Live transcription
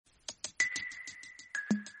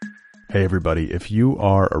Hey everybody, if you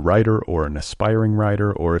are a writer or an aspiring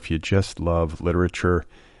writer, or if you just love literature,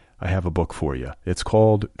 I have a book for you. It's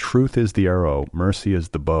called Truth is the Arrow, Mercy is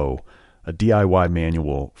the Bow, a DIY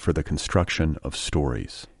manual for the construction of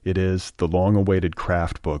stories. It is the long-awaited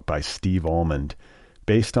craft book by Steve Almond,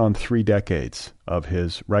 based on 3 decades of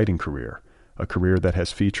his writing career, a career that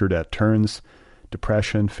has featured at turns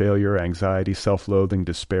depression, failure, anxiety, self-loathing,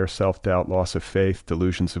 despair, self-doubt, loss of faith,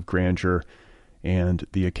 delusions of grandeur, and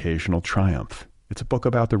the occasional triumph. It's a book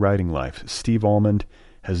about the writing life. Steve Almond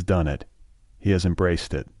has done it. He has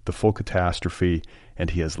embraced it, the full catastrophe, and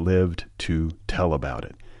he has lived to tell about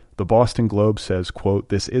it. The Boston Globe says, quote,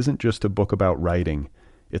 "This isn't just a book about writing,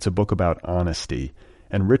 it's a book about honesty."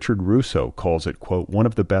 And Richard Russo calls it, quote, "one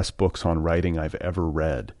of the best books on writing I've ever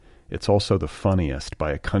read. It's also the funniest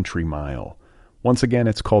by a country mile." Once again,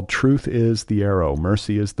 it's called Truth is the Arrow,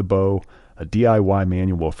 Mercy is the Bow, a DIY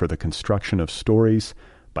manual for the construction of stories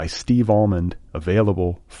by Steve Almond,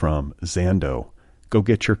 available from Zando. Go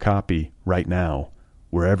get your copy right now,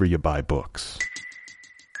 wherever you buy books.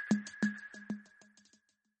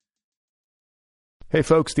 Hey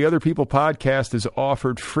folks, the Other People podcast is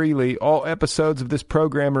offered freely. All episodes of this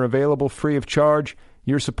program are available free of charge.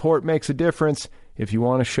 Your support makes a difference. If you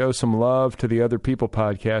want to show some love to the Other People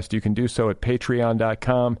podcast, you can do so at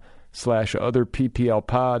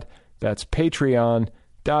patreon.com/otherpplpod. That's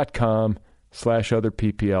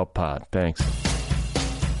patreon.com/otherpplpod. Thanks.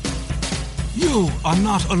 You are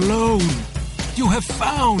not alone. You have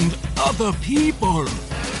found other people.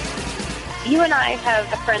 You and I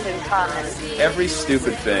have a friend in common. Every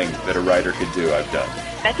stupid thing that a writer could do, I've done.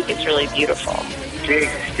 I think it's really beautiful. Geez,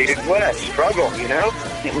 Steve, what a struggle, you know?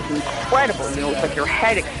 It was incredible. You know, it was like your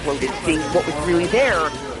head exploded seeing what was really there.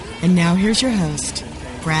 And now here's your host,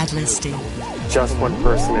 Brad Listy. Just one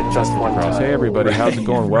person and just one ride. Hey everybody, how's it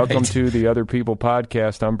going? Welcome to the Other People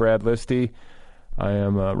podcast. I'm Brad Listy. I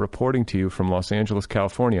am reporting to you from Los Angeles,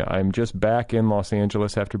 California. I'm just back in Los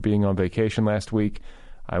Angeles after being on vacation last week.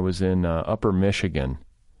 I was in Upper Michigan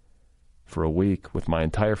for a week with my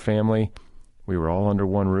entire family. We were all under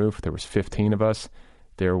one roof. There was 15 of us.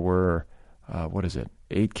 There were,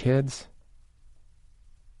 8 kids?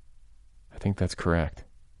 I think that's correct.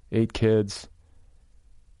 8 kids,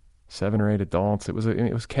 7 or 8 adults. It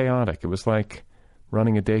was chaotic. It was like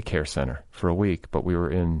running a daycare center for a week, but we were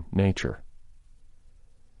in nature.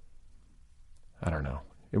 I don't know.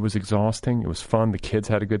 It was exhausting. It was fun. The kids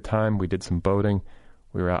had a good time. We did some boating.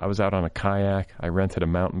 I was out on a kayak. I rented a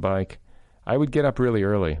mountain bike. I would get up really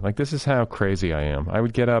early. Like, this is how crazy I am. I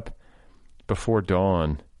would get up before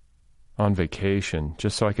dawn on vacation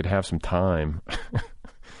just so I could have some time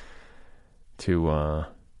to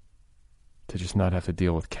just not have to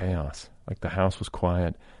deal with chaos. Like, the house was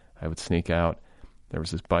quiet. I would sneak out. There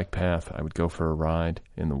was this bike path. I would go for a ride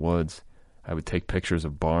in the woods. I would take pictures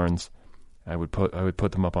of barns. I would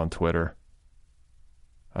put them up on Twitter.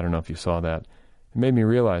 I don't know if you saw that. It made me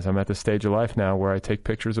realize I'm at the stage of life now where I take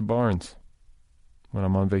pictures of barns when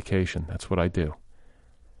I'm on vacation. That's what I do.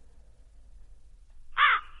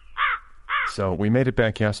 So we made it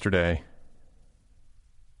back yesterday.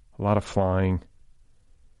 A lot of flying.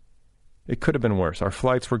 It could have been worse. Our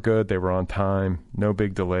flights were good. They were on time. No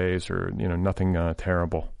big delays or, nothing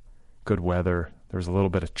terrible. Good weather. There was a little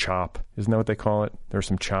bit of chop. Isn't that what they call it? There's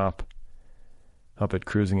some chop. Up at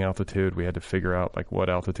cruising altitude, we had to figure out what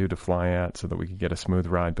altitude to fly at so that we could get a smooth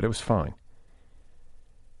ride, but it was fine.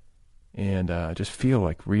 And I just feel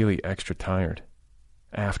like really extra tired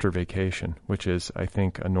after vacation, which is, I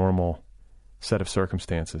think, a normal set of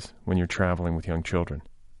circumstances when you're traveling with young children.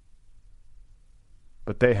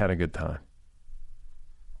 But they had a good time.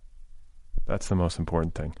 That's the most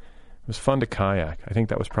important thing. It was fun to kayak. I think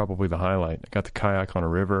that was probably the highlight. I got to kayak on a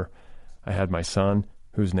river. I had my son,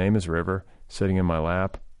 whose name is River, sitting in my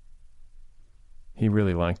lap. He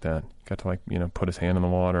really liked that. Got to put his hand in the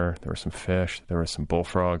water. There were some fish. There were some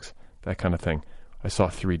bullfrogs, that kind of thing. I saw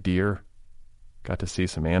 3 deer. Got to see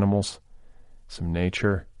some animals, some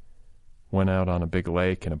nature. Went out on a big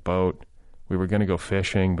lake in a boat. We were going to go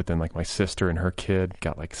fishing, but then my sister and her kid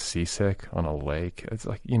got seasick on a lake. It's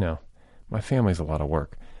my family's a lot of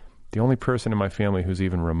work. The only person in my family who's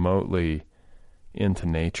even remotely into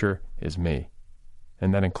nature is me.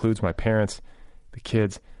 And that includes my parents, the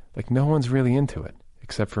kids. No one's really into it,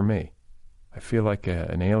 except for me. I feel like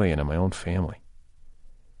an alien in my own family.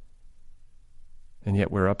 And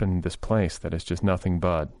yet we're up in this place that is just nothing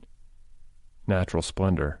but natural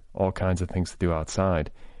splendor, all kinds of things to do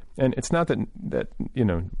outside. And it's not that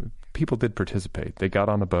people did participate. They got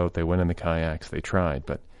on the boat, they went in the kayaks, they tried,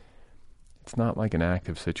 but it's not like an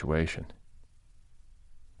active situation.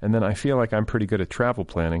 And then I feel like I'm pretty good at travel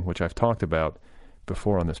planning, which I've talked about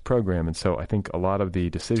before on this program. And so I think a lot of the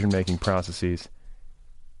decision-making processes...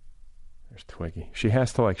 There's Twiggy. She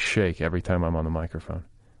has to, like, shake every time I'm on the microphone.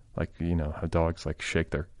 Like, you know, how dogs, like, shake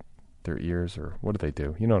their ears, or what do they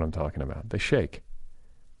do? You know what I'm talking about. They shake.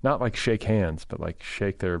 Not like shake hands, but like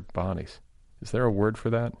shake their bodies. Is there a word for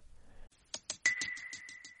that?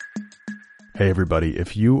 Hey everybody,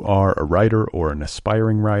 if you are a writer or an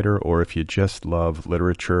aspiring writer, or if you just love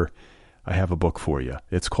literature, I have a book for you.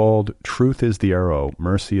 It's called Truth is the Arrow,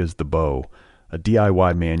 Mercy is the Bow, a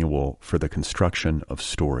DIY manual for the construction of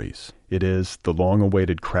stories. It is the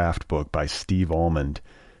long-awaited craft book by Steve Almond,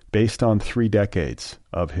 based on 3 decades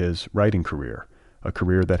of his writing career, a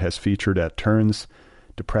career that has featured at turns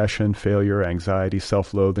depression, failure, anxiety,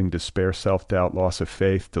 self-loathing, despair, self-doubt, loss of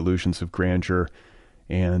faith, delusions of grandeur,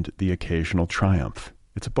 and the occasional triumph.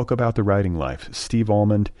 It's a book about the writing life. Steve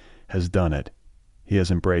Almond has done it. He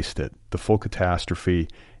has embraced it, the full catastrophe,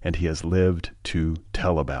 and he has lived to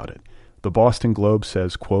tell about it. The Boston Globe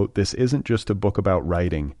says, quote, "This isn't just a book about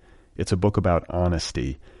writing, it's a book about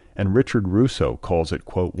honesty." And Richard Russo calls it,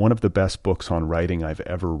 quote, "one of the best books on writing I've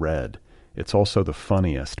ever read. It's also the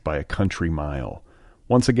funniest by a country mile."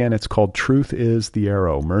 Once again, it's called Truth is the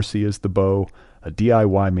Arrow, Mercy is the Bow, a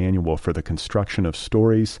DIY manual for the construction of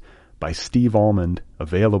stories by Steve Almond,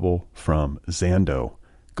 available from Zando.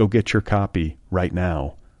 Go get your copy right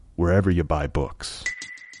now, wherever you buy books.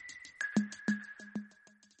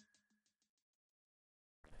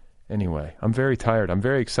 Anyway, I'm very tired. I'm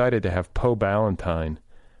very excited to have Poe Ballantine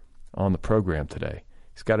on the program today.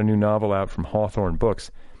 He's got a new novel out from Hawthorne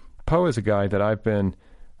Books. Poe is a guy that I've been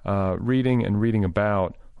reading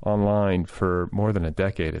about online for more than a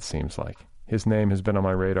decade, it seems like. His name has been on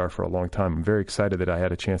my radar for a long time. I'm very excited that I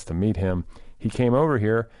had a chance to meet him. He came over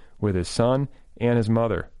here with his son and his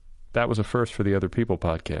mother. That was a first for the Other People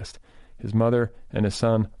podcast. His mother and his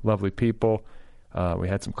son, lovely people. We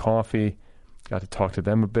had some coffee, got to talk to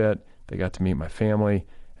them a bit. They got to meet my family.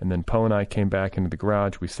 And then Poe and I came back into the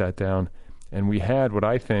garage. We sat down, and we had what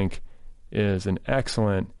I think is an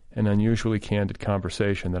excellent and unusually candid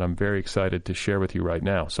conversation that I'm very excited to share with you right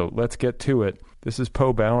now. So let's get to it. This is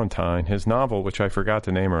Poe Ballantine. His novel, which I forgot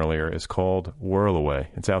to name earlier, is called Whirl Away.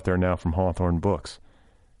 It's out there now from Hawthorne Books.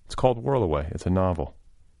 It's called Whirl Away. It's a novel.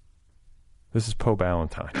 This is Poe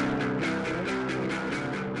Ballantine.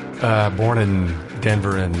 Born in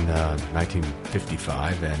Denver in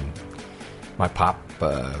 1955, and my pop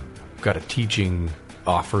got a teaching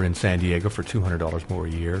offer in San Diego for $200 more a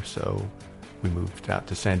year, so we moved out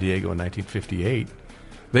to San Diego in 1958.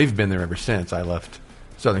 They've been there ever since. I left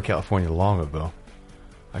Southern California long ago.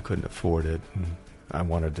 I couldn't afford it, and I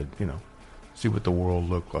wanted to, see what the world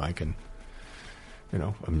looked like and,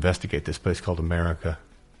 investigate this place called America.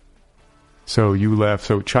 So you left,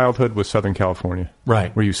 so childhood was Southern California.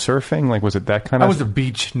 Right. Were you surfing? Like, was it that kind of... I was a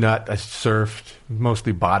beach nut. I surfed,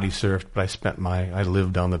 mostly body surfed, but I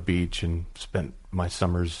lived on the beach and spent my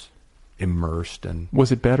summers immersed. And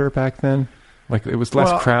was it better back then? Like, it was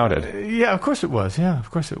less crowded. Yeah, of course it was. Yeah, of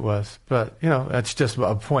course it was. But, that's just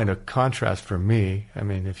a point of contrast for me. I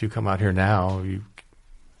mean, if you come out here now, you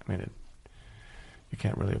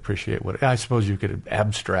can't really appreciate I suppose you could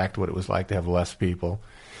abstract what it was like to have less people.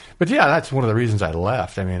 But yeah, that's one of the reasons I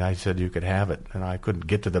left. I mean, I said you could have it, and I couldn't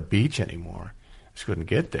get to the beach anymore. I just couldn't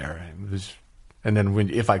get there. And then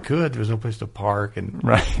if I could, there was no place to park, and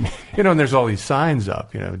right. And there's all these signs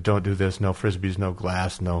up. Don't do this, no frisbees, no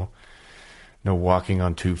glass, no walking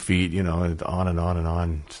on 2 feet. And on and on and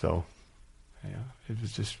on. So, yeah, it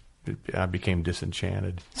was just I became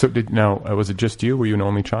disenchanted. So was it just you? Were you an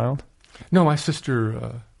only child? No, my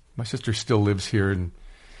sister still lives here, and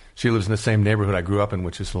she lives in the same neighborhood I grew up in,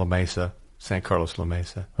 which is La Mesa, San Carlos La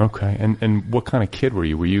Mesa. Okay, and what kind of kid were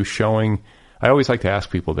you? Were you showing... I always like to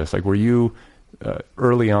ask people this, like, were you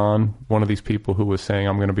early on one of these people who was saying,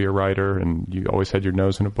 I'm going to be a writer, and you always had your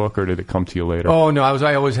nose in a book, or did it come to you later? Oh, no,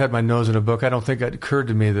 I always had my nose in a book. I don't think it occurred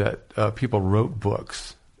to me that people wrote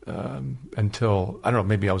books until, I don't know,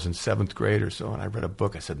 maybe I was in 7th grade or so, and I read a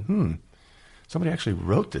book. I said, somebody actually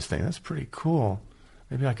wrote this thing. That's pretty cool.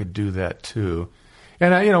 Maybe I could do that too.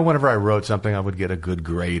 And whenever I wrote something, I would get a good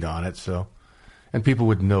grade on it. And people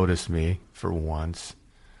would notice me for once.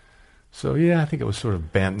 So yeah, I think it was sort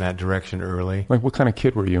of bent in that direction early. Like, what kind of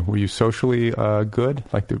kid were you? Were you socially good?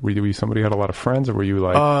 Like, were you somebody who had a lot of friends, or were you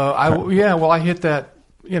like? I hit that.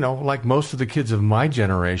 Like most of the kids of my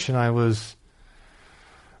generation, I was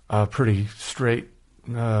a pretty straight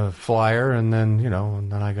flyer, and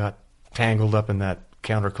then I got tangled up in that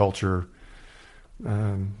counterculture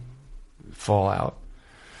fallout.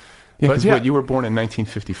 Yeah, because you were born in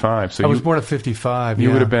 1955. So I was born in 55.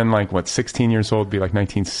 You would have been like, 16 years old, be like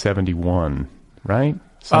 1971, right?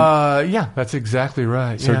 Yeah, that's exactly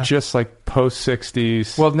right. So yeah. just like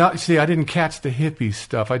post-60s. Well, I didn't catch the hippie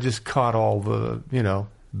stuff. I just caught all the,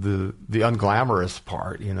 the unglamorous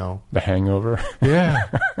part, The Hangover. Yeah.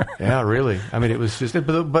 Yeah, really. I mean, it was just,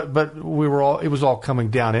 but it was all coming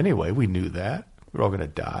down anyway. We knew that. We were all going to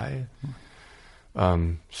die.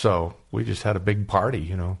 So we just had a big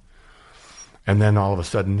party, And then all of a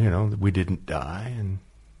sudden, we didn't die,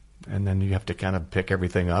 and then you have to kind of pick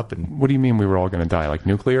everything up. And what do you mean we were all going to die? Like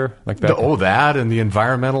nuclear? Like that? That and the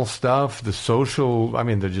environmental stuff, the social. I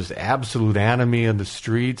mean, the just absolute enemy in the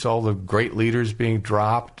streets. All the great leaders being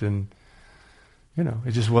dropped, and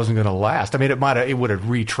it just wasn't going to last. I mean, it would have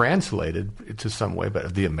retranslated to some way,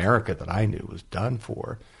 but the America that I knew was done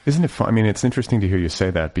for. Isn't it fun? I mean, it's interesting to hear you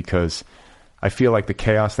say that, because I feel like the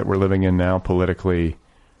chaos that we're living in now politically,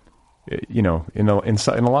 in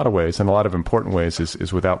a lot of ways, in a lot of important ways,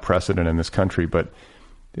 is without precedent in this country. But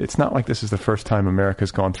it's not like this is the first time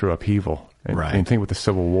America's gone through upheaval. Right. And think with the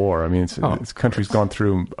Civil War. I mean, this country's gone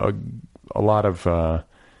through a lot of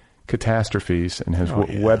catastrophes and has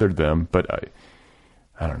weathered them. But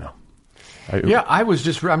I don't know.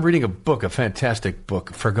 I'm reading a fantastic book,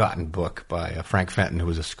 a forgotten book by Frank Fenton, who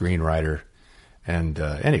was a screenwriter. And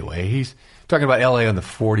anyway, he's talking about L.A. in the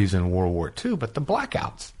 40s and World War II, but the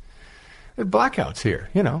blackouts. The blackouts here,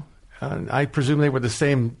 I presume they were the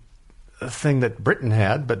same thing that Britain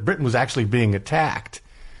had, but Britain was actually being attacked,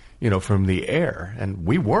 from the air. And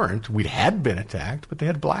we weren't. We had been attacked, but they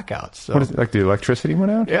had blackouts. So. What is it, like the electricity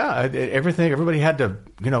went out? Yeah, everybody had to,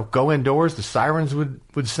 go indoors. The sirens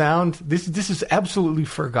would sound. This is absolutely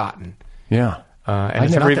forgotten. Yeah. I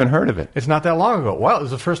never even heard of it. It's not that long ago. Well, it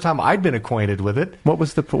was the first time I'd been acquainted with it. What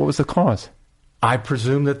was the cause? I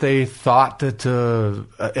presume that they thought that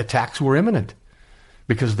attacks were imminent,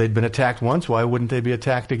 because they'd been attacked once. Why wouldn't they be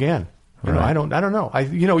attacked again? Right. I don't know.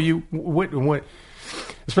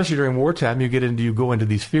 Especially during wartime, you go into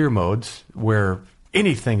these fear modes where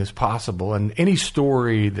anything is possible, and any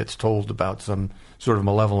story that's told about some sort of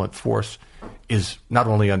malevolent force is not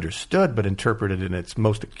only understood but interpreted in its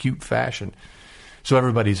most acute fashion. So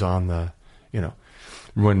everybody's on the,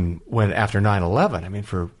 when after 9/11, I mean,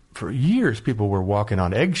 for years people were walking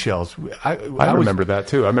on eggshells. I remember that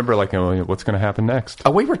too. I remember what's going to happen next. I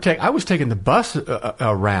was taking the bus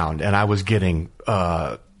around, and I was getting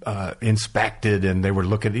inspected, and they were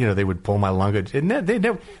looking. They would pull my luggage, and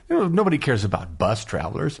nobody cares about bus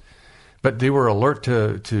travelers, but they were alert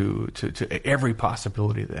to every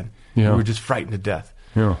possibility. Then we were just frightened to death.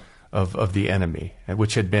 Yeah. Of the enemy,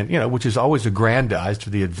 which had been, which is always aggrandized to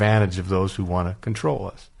the advantage of those who want to control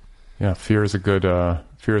us. Yeah, fear is a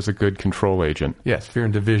good control agent. Yes, fear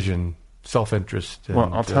and division, self-interest.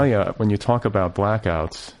 Well, I'll tell you, when you talk about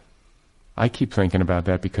blackouts, I keep thinking about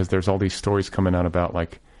that, because there's all these stories coming out about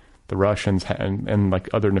like the Russians and like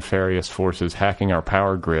other nefarious forces hacking our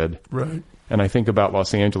power grid. Right. And I think about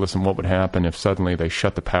Los Angeles and what would happen if suddenly they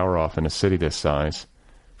shut the power off in a city this size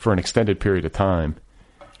for an extended period of time.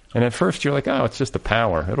 And at first you're like, oh, it's just the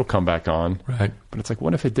power. It'll come back on. Right. But it's like,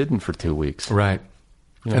 what if it didn't for 2 weeks? Right.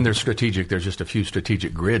 And they're strategic. There's just a few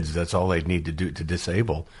strategic grids. That's all they'd need to do to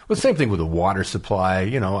disable. Well, same thing with the water supply.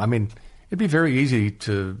 I mean, it'd be very easy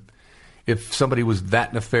if somebody was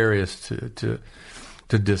that nefarious to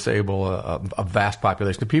disable a vast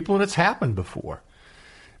population of people, and it's happened before.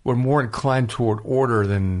 We're more inclined toward order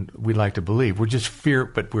than we like to believe. We're just fear,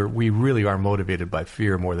 but we really are motivated by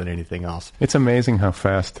fear more than anything else. It's amazing how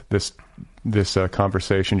fast this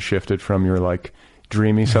conversation shifted from your like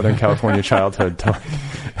dreamy Southern California childhood to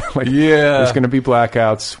there's going to be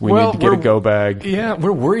blackouts. We need to get a go bag. Yeah,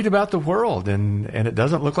 we're worried about the world, and it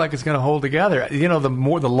doesn't look like it's going to hold together.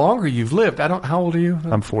 The longer you've lived. How old are you?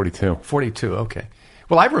 I'm 42. 42. Okay.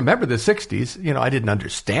 Well, I remember the 60s. I didn't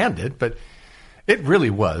understand it, but it really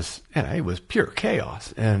was, it was pure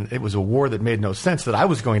chaos, and it was a war that made no sense that I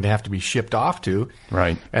was going to have to be shipped off to.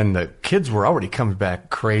 Right. And the kids were already coming back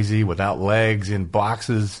crazy without legs in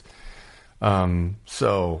boxes. And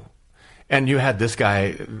you had this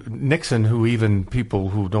guy, Nixon, who even people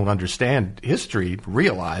who don't understand history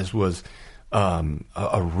realize was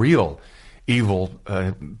a real evil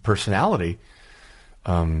personality.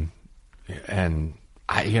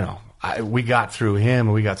 We got through him,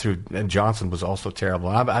 and Johnson was also terrible.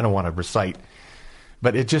 I don't want to recite,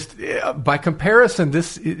 but it just, by comparison,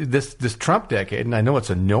 this Trump decade, and I know it's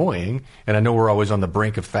annoying, and I know we're always on the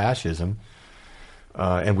brink of fascism,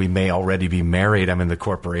 and we may already be married. I mean, the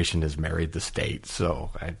corporation has married the state, so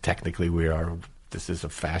technically this is a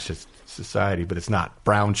fascist society, but it's not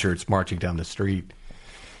brown shirts marching down the street.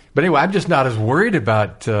 But anyway, I'm just not as worried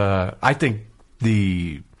about. I think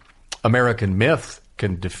the American myth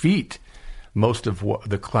can defeat most of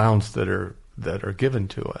the clowns that are given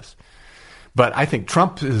to us. But I think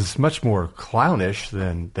Trump is much more clownish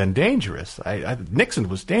than dangerous. Nixon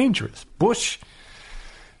was dangerous. Bush,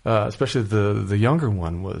 especially the younger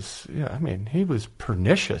one, was. Yeah, I mean, he was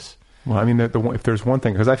pernicious. Well, I mean, if there's one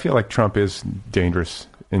thing, because I feel like Trump is dangerous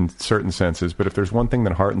in certain senses, but if there's one thing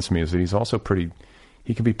that heartens me is that he's also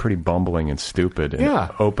he can be pretty bumbling and stupid and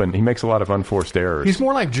open. He makes a lot of unforced errors. He's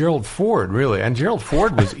more like Gerald Ford, really. And Gerald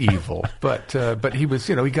Ford was evil, but he was,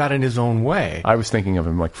 he got in his own way. I was thinking of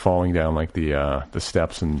him like falling down like the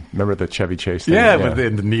steps, and remember the Chevy Chase thing? Yeah, with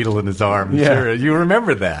the needle in his arm. Yeah. Sure, you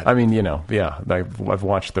remember that. I mean, I've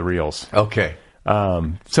watched the reels. Okay.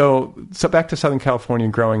 So back to Southern California,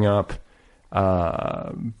 growing up,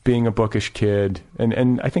 being a bookish kid,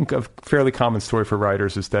 and I think a fairly common story for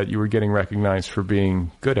writers is that you were getting recognized for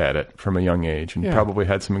being good at it from a young age, and probably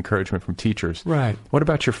had some encouragement from teachers. Right. What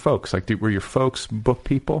about your folks? Like, were your folks book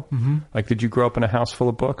people? Mm-hmm. Like, did you grow up in a house full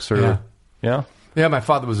of books? Or yeah. Yeah, my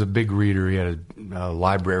father was a big reader. He had a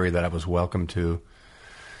library that I was welcome to,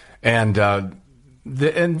 and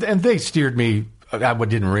they steered me. I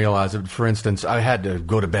didn't realize it. For instance, I had to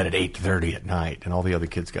go to bed at 8:30 at night, and all the other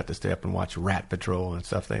kids got to stay up and watch Rat Patrol and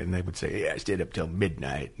stuff. And they would say, "Yeah, I stayed up till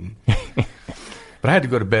midnight." But I had to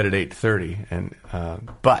go to bed at 8:30. And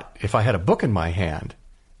but if I had a book in my hand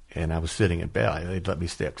and I was sitting in bed, they'd let me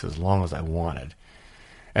stay up to as long as I wanted.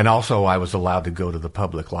 And also, I was allowed to go to the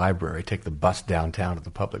public library, take the bus downtown to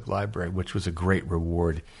the public library, which was a great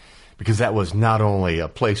reward, because that was not only a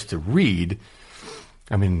place to read.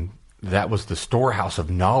 I mean, that was the storehouse of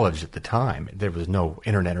knowledge at the time. There was no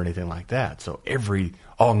internet or anything like that. So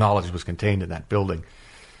all knowledge was contained in that building.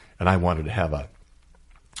 And I wanted to have a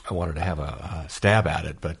stab at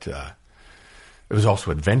it, but it was also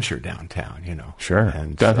adventure downtown, Sure.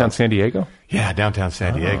 And downtown San Diego? Yeah, downtown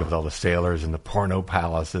San Diego with all the sailors and the porno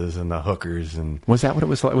palaces and the hookers. And was that what it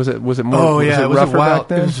was like? Was it more? Oh yeah, it was rougher back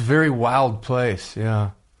then? It was a very wild place. Yeah.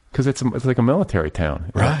 Because it's like a military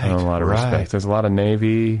town, right? In a lot of respects. There's a lot of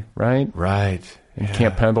Navy, right? Right. And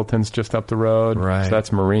Camp Pendleton's just up the road. Right. So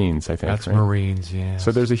that's Marines, I think. That's right? Marines, yeah.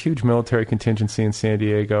 So there's a huge military contingency in San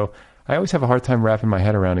Diego. I always have a hard time wrapping my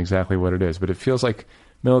head around exactly what it is, but it feels like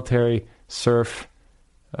military, surf,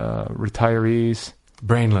 retirees.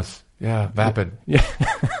 Brainless. Yeah, vapid. Yeah.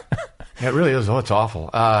 Yeah, it really is. Oh, it's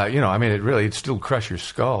awful. It'd still crush your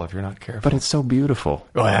skull if you're not careful. But it's so beautiful.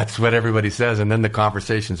 Well, that's what everybody says, and then the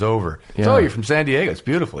conversation's over. Yeah. So you're from San Diego. It's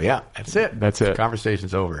beautiful. Yeah, that's it. The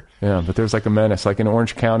conversation's over. Yeah, but there's like a menace. Like in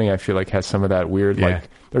Orange County, I feel like has some of that weird, like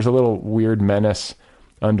there's a little weird menace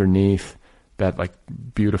underneath that like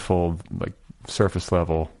beautiful, like surface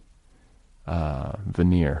level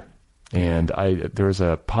veneer. And there was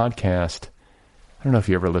a podcast. I don't know if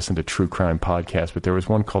you ever listened to true crime podcasts, but there was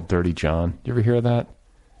one called Dirty John. You ever hear of that?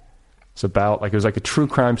 It's about it was like a true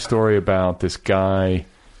crime story about this guy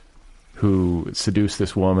who seduced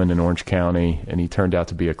this woman in Orange County, and he turned out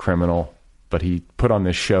to be a criminal. But he put on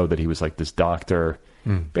this show that he was like this doctor,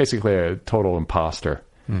 basically a total imposter.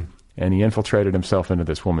 And he infiltrated himself into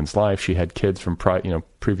this woman's life. She had kids from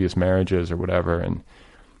previous marriages or whatever, and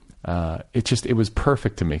it was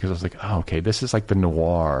perfect to me because I was like, oh, okay, this is like the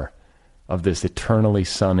noir of this eternally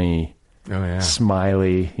sunny,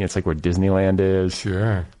 smiley. It's like where Disneyland is.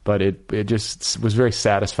 Sure. But it just was very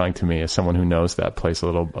satisfying to me as someone who knows that place a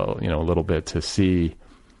little bit, to see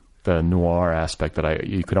the noir aspect that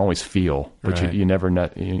you could always feel, but you never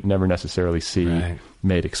necessarily see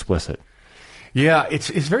made explicit. Yeah, it's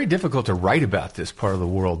very difficult to write about this part of the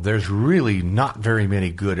world. There's really not very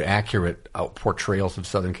many good, accurate portrayals of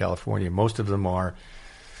Southern California. Most of them are,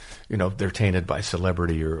 they're tainted by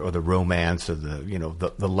celebrity or the romance or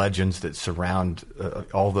the legends that surround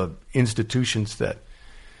all the institutions that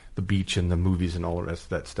the beach and the movies and all the rest of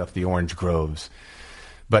that stuff, the orange groves.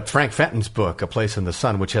 But Frank Fenton's book, A Place in the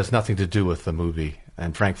Sun, which has nothing to do with the movie,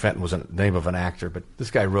 and Frank Fenton was the name of an actor, but this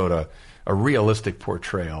guy wrote a realistic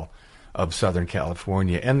portrayal of Southern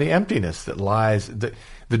California and the emptiness that lies,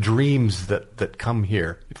 the dreams that come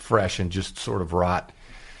here fresh and just sort of rot.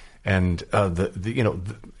 And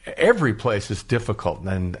every place is difficult,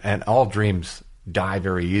 and all dreams die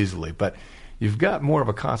very easily. But you've got more of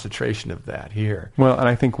a concentration of that here. Well, and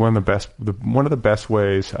I think one of the best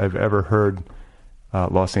ways I've ever heard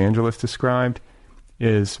Los Angeles described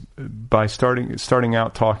is by starting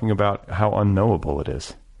out talking about how unknowable it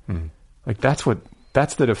is. Like that's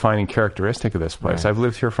the defining characteristic of this place. Right. I've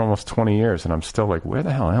lived here for almost 20 years, and I'm still like, where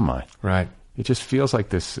the hell am I? Right. It just feels like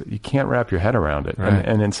this. You can't wrap your head around it, Right.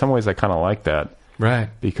 and in some ways, I kind of like that. Right.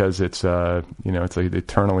 Because it's it's like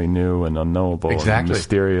eternally new and unknowable and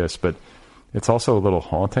mysterious, but it's also a little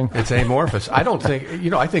haunting. It's amorphous. I don't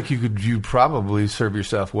think I think you probably serve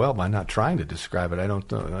yourself well by not trying to describe it. I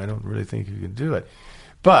don't really think you can do it.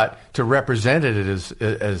 But to represent it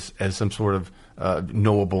as some sort of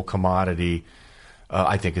knowable commodity,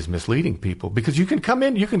 I think is misleading people, because you can come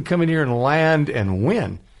in here and land and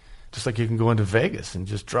win, just like you can go into Vegas and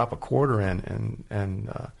just drop a quarter in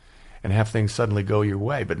and have things suddenly go your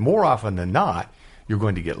way. But more often than not, you're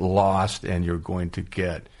going to get lost and you're going to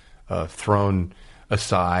get thrown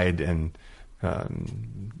aside and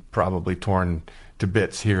probably torn to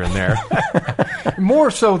bits here and there,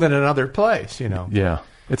 more so than another place. Yeah,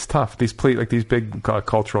 it's tough. These big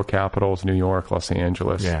cultural capitals, New York, Los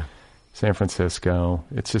Angeles, San Francisco.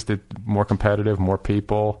 It's just more competitive, more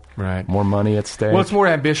people, right? More money at stake. Well, it's more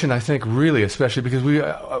ambition, I think, really, especially because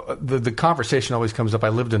the conversation always comes up. I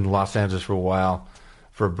lived in Los Angeles for a while,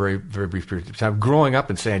 for a very, very brief period of time. Growing up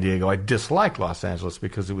in San Diego, I disliked Los Angeles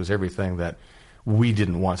because it was everything that we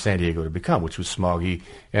didn't want San Diego to become, which was smoggy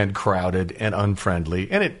and crowded and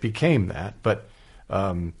unfriendly, and it became that. But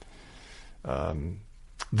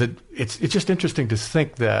it's just interesting to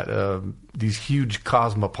think that these huge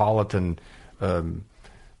cosmopolitan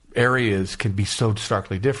areas can be so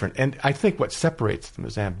starkly different. And I think what separates them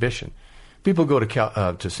is ambition. People go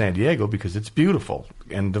to San Diego because it's beautiful.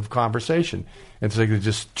 End of conversation. And so they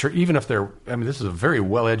just, even if this is a very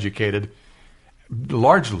well-educated,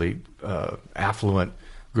 largely affluent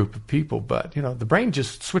group of people, but the brain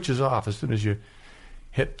just switches off as soon as you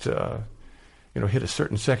hit a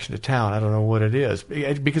certain section of town. I don't know what it is,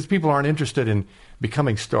 because people aren't interested in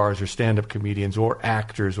becoming stars or stand-up comedians or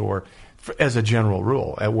actors, or as a general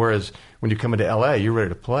rule. Whereas when you come into LA, you're ready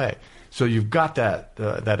to play. So you've got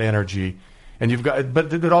that energy, and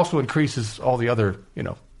but it also increases all the other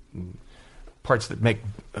parts that make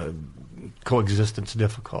coexistence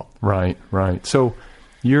difficult. Right. So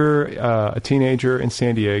you're a teenager in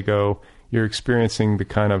San Diego. You're experiencing the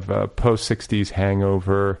kind of post-'60s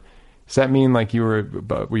hangover. Does that mean were you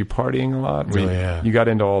partying a lot? You got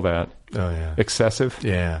into all that? Oh, yeah. Excessive?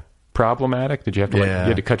 Yeah. Problematic? Did you have to you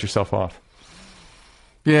had to cut yourself off?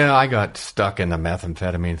 Yeah, I got stuck in the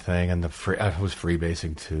methamphetamine thing, and I was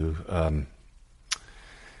freebasing too.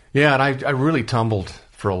 And I really tumbled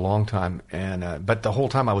for a long time, but the whole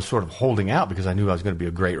time I was sort of holding out because I knew I was going to be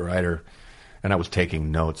a great writer, and I was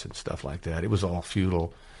taking notes and stuff like that. It was all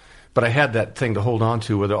futile. But I had that thing to hold on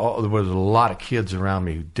to where there was a lot of kids around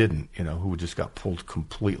me who didn't, who just got pulled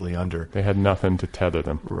completely under. They had nothing to tether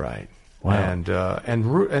them. Right. Wow.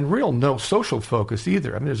 And real no social focus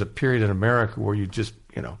either. I mean, there's a period in America where you just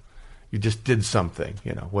did something,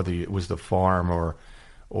 whether it was the farm or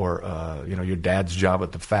your dad's job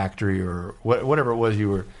at the factory or whatever it was,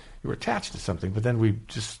 you were attached to something. But then we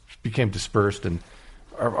just became dispersed, and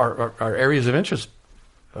our areas of interest.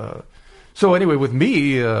 So anyway, with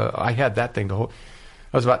me, I had that thing to hold.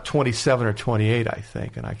 I was about 27 or 28, I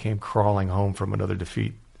think, and I came crawling home from another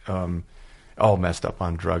defeat, all messed up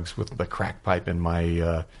on drugs with the crack pipe in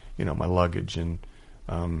my, my luggage, and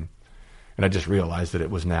I just realized that it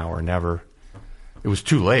was now or never. It was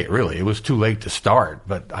too late, really. It was too late to start,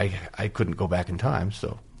 but I couldn't go back in time,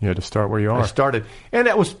 so you had to start where you are. I started, and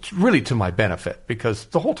that was really to my benefit, because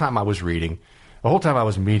the whole time I was reading, the whole time I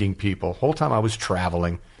was meeting people, the whole time I was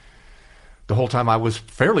traveling, the whole time I was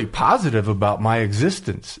fairly positive about my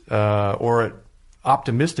existence, or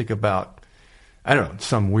optimistic about, I don't know,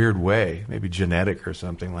 some weird way, maybe genetic or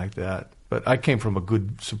something like that. But I came from a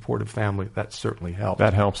good, supportive family. That certainly helped.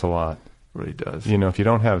 That helps a lot. It really does. If you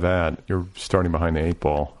don't have that, you're starting behind the 8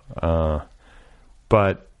 ball.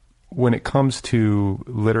 But when it comes to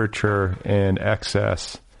literature and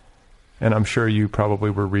excess, and I'm sure you probably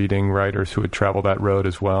were reading writers who had traveled that road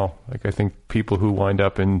as well. I think people who wind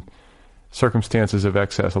up in circumstances of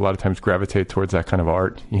excess a lot of times gravitate towards that kind of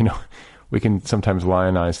art. We can sometimes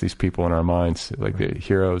lionize these people in our minds, like the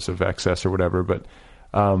heroes of excess or whatever. But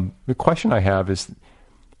the question I have is,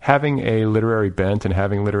 having a literary bent and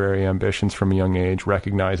having literary ambitions from a young age,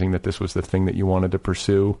 recognizing that this was the thing that you wanted to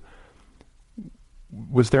pursue,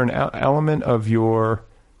 was there an element of your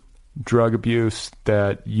drug abuse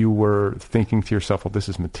that you were thinking to yourself, well, this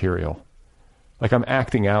is material? I'm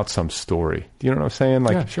acting out some story. Do you know what I'm saying?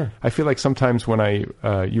 Yeah, sure. I feel like sometimes when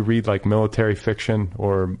you read military fiction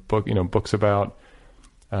or books about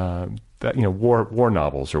war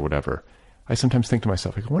novels or whatever, I sometimes think to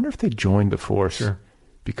myself, I wonder if they joined the force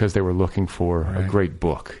because they were looking for a great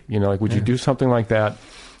book. Would you do something like that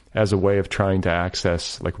as a way of trying to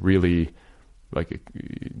access really like a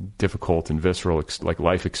difficult and visceral like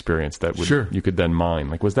life experience that would Sure. you could then mine.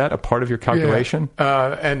 Like, was that a part of your calculation?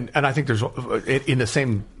 Yeah. And I think there's, in the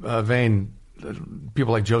same vein,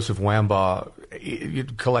 people like Joseph Wambaugh, you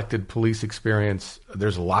collected police experience.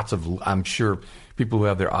 There's lots of, I'm sure, people who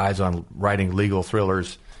have their eyes on writing legal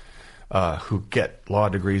thrillers who get law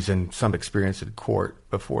degrees and some experience in court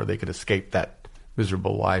before they could escape that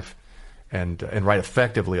miserable life and write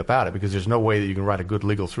effectively about it, because there's no way that you can write a good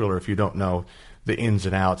legal thriller if you don't know the ins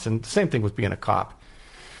and outs. And the same thing with being a cop.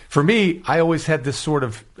 For me, I always had this sort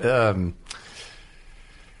of...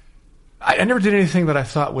 I never did anything that I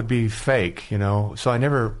thought would be fake, you know. So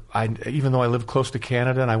even though I lived close to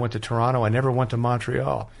Canada and I went to Toronto, I never went to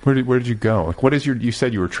Montreal. Where did you go? Like, what is you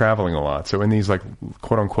said you were traveling a lot. So in these, like,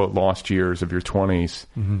 quote unquote lost years of your 20s,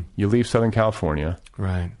 you leave Southern California.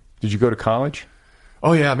 Right. Did you go to college?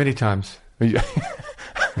 Oh yeah, many times.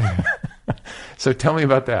 So tell me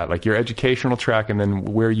about that, like your educational track, and then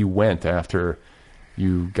where you went after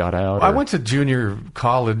you got out. I went to junior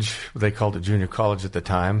college. They called it junior college at the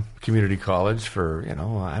time, community college, for, you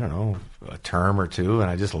know, I don't know, a term or two, and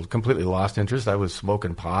I just completely lost interest. I was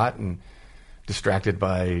smoking pot and distracted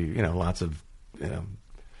by, you know, lots of,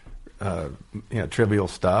 trivial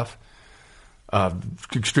stuff.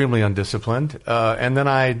 Extremely undisciplined. And then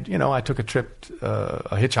I took a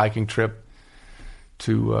hitchhiking trip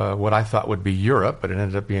to what I thought would be Europe, but it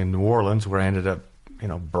ended up being New Orleans, where I ended up,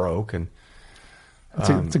 broke. And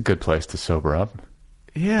it's a good place to sober up.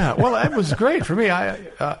 Yeah, well, it was great for me. I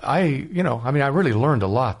really learned a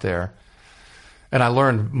lot there, and I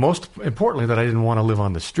learned, most importantly, that I didn't want to live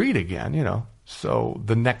on the street again. So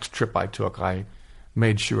the next trip I took, I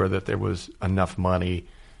made sure that there was enough money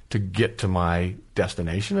to get to my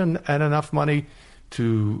destination, and enough money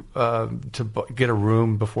to get a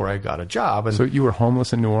room before I got a job. And so you were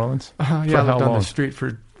homeless in New Orleans? Yeah, I lived on the street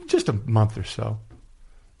for just a month or so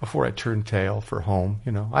before I turned tail for home.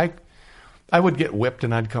 I would get whipped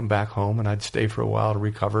and I'd come back home and I'd stay for a while to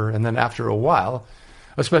recover. And then after a while,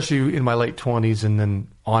 especially in my late 20s and then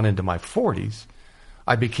on into my 40s,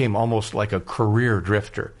 I became almost like a career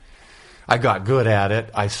drifter. I got good at it.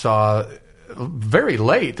 I saw very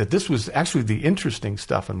late that this was actually the interesting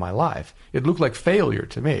stuff in my life. It looked like failure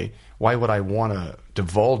to me. Why would I want to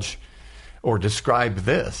divulge or describe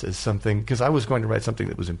this as something? Because I was going to write something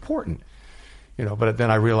that was important. But then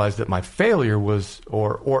I realized that my failure was,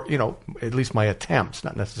 or at least my attempts,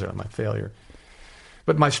 not necessarily my failure,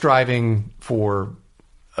 but my striving for,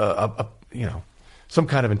 some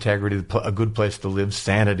kind of integrity, a good place to live,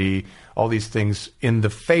 sanity, all these things in the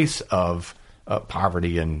face of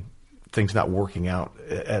poverty and things not working out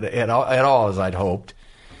at all as I'd hoped,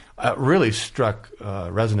 really struck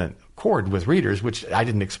a resonant chord with readers, which I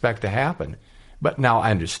didn't expect to happen. But now I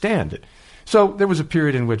understand it. So there was a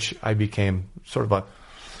period in which I became sort of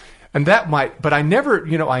but I never,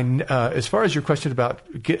 as far as your question about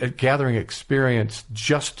gathering experience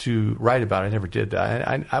just to write about it, I never did that.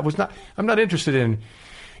 I'm not interested in,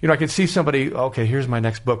 I could see somebody, okay, here's my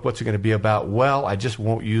next book, what's it going to be about? Well, I just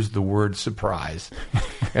won't use the word surprise.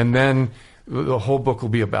 And then the whole book will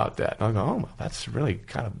be about that. And I'll go, oh, well, that's really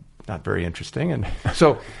kind of not very interesting. And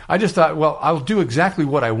so I just thought, well, I'll do exactly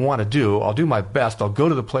what I want to do. I'll do my best. I'll go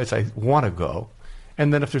to the place I want to go.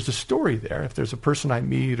 And then if there's a story there, if there's a person I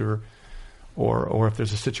meet or if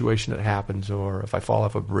there's a situation that happens, or if I fall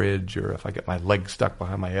off a bridge, or if I get my leg stuck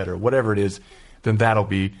behind my head, or whatever it is, then that'll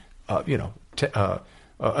be, an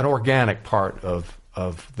organic part of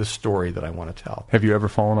the story that I want to tell. Have you ever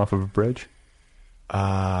fallen off of a bridge?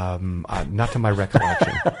 Not to my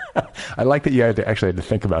recollection. I like that you actually had to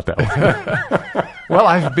think about that one. Well,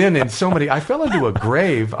 I've been in so many. I fell into a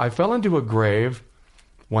grave.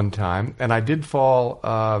 One time, and I did fall.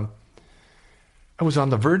 I was in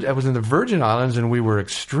the Virgin Islands, and we were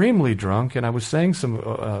extremely drunk, and I was saying some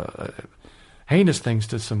heinous things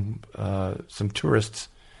to some tourists.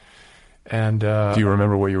 And do you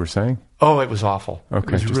remember what you were saying? Oh, it was awful.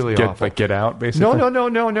 Okay, it was really awful. Like get out, basically.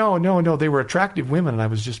 No. They were attractive women, and I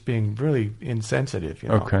was just being really insensitive.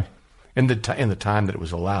 Okay. In the time that it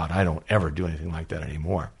was allowed, I don't ever do anything like that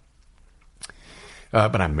anymore.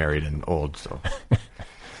 But I'm married and old, so.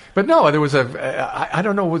 But no, there was I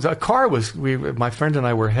don't know, my friend and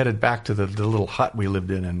I were headed back to the little hut we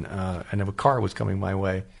lived in, and a car was coming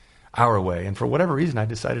our way, and for whatever reason, I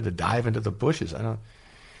decided to dive into the bushes.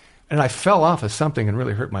 And I fell off of something and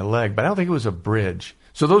really hurt my leg, but I don't think it was a bridge.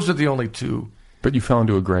 So those are the only two. But you fell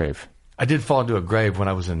into a grave. I did fall into a grave when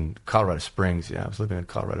I was in Colorado Springs. Yeah, I was living in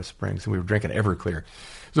Colorado Springs, and we were drinking Everclear. It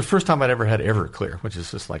was the first time I'd ever had Everclear, which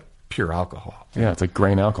is just like pure alcohol. Yeah, it's like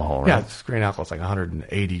grain alcohol, right? Yeah, it's grain alcohol. It's like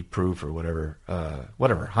 180 proof or whatever,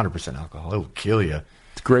 100% alcohol. It'll kill you.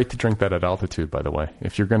 It's great to drink that at altitude, by the way.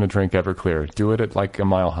 If you're going to drink Everclear, do it at like a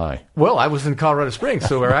mile high. Well, I was in Colorado Springs,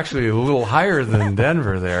 so we're actually a little higher than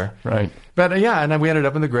Denver there. Right. But yeah, and then we ended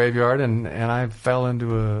up in the graveyard, and I fell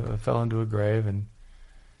into a grave, and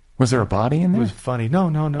was there a body in there? It was funny.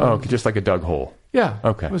 No. Oh, just like a dug hole. Yeah.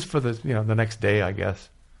 Okay. It was for the next day, I guess.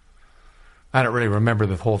 I don't really remember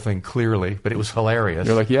the whole thing clearly, but it was hilarious.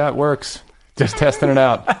 You're like, yeah, it works. Just testing it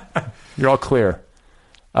out. You're all clear.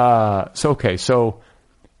 So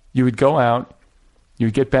you would go out, you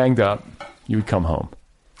would get banged up, you would come home.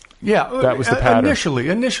 Yeah, that was the pattern.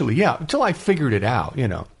 Initially, yeah, until I figured it out,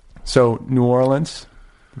 So New Orleans,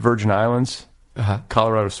 Virgin Islands,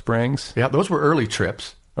 Colorado Springs. Yeah, those were early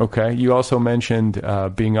trips. Okay. You also mentioned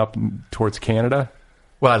being up towards Canada.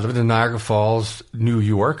 Well, I lived in Niagara Falls, New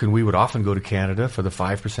York, and we would often go to Canada for the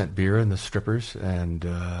 5% beer and the strippers and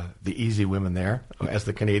the easy women there, as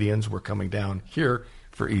the Canadians were coming down here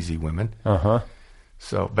for easy women.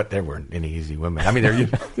 So, but there weren't any easy women. I mean,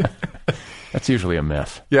 that's usually a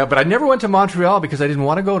myth. Yeah, but I never went to Montreal because I didn't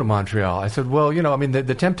want to go to Montreal. I said, well,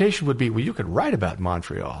 the temptation would be, well, you could write about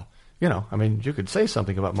Montreal. You could say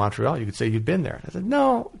something about Montreal. You could say you'd been there. I said,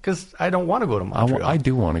 no, because I don't want to go to Montreal. I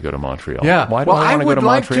do want to go to Montreal. Yeah. Why do I want to go to Montreal? I would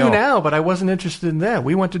like to now, but I wasn't interested in that.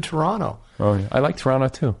 We went to Toronto. Oh, yeah. I like Toronto,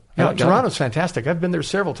 too. Yeah, Toronto's fantastic. I've been there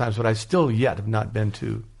several times, but I still yet have not been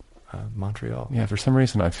to Montreal. Yeah, for some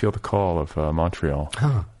reason, I feel the call of Montreal.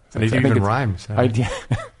 Huh. And it even rhymes. I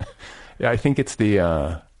think it's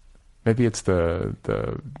the... Maybe it's the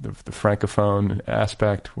francophone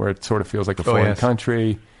aspect where it sort of feels like a foreign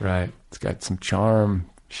country. Right. It's got some charm,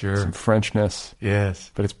 some Frenchness. Yes.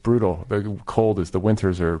 But it's brutal. The cold the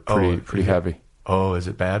winters are pretty heavy. Oh, is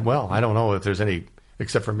it bad? Well, I don't know if there's any,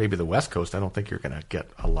 except for maybe the West Coast. I don't think you're going to get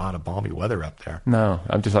a lot of balmy weather up there. No,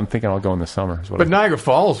 I'm thinking I'll go in the summer. But Niagara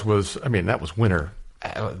Falls that was winter.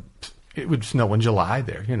 It would snow in July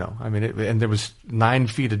there, and there was 9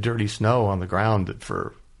 feet of dirty snow on the ground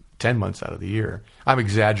for 10 months out of the year. I'm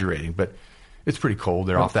exaggerating, but it's pretty cold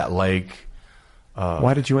there off that lake.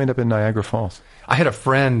 Why did you end up in Niagara Falls? I had a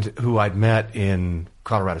friend who I'd met in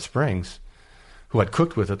Colorado Springs who I'd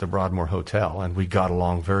cooked with at the Broadmoor Hotel, and we got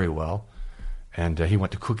along very well. And he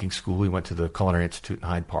went to cooking school. He went to the Culinary Institute in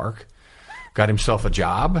Hyde Park. Got himself a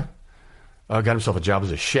job. As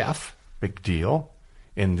a chef. Big deal.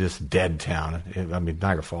 In this dead town.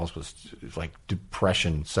 Niagara Falls was like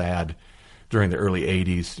depression, sad. During the early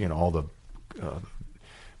 80s, all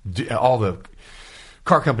the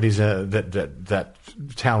car companies that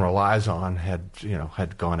town relies on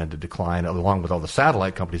had gone into decline, along with all the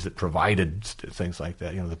satellite companies that provided things like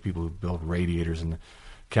that. The people who build radiators and the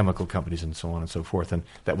chemical companies and so on and so forth. And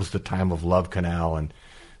that was the time of Love Canal and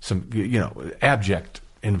some abject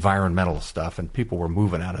environmental stuff. And people were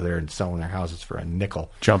moving out of there and selling their houses for a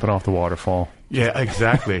nickel, jumping off the waterfall. Yeah,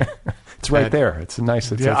 exactly. It's right there. It's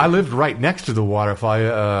nice. I lived right next to the waterfall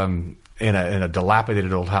in a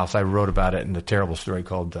dilapidated old house. I wrote about it in a terrible story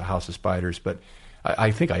called The House of Spiders, but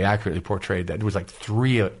I think I accurately portrayed that. It was like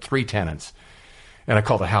three tenants, and I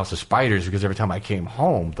called it House of Spiders because every time I came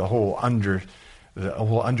home, the whole underside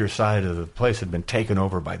of the place had been taken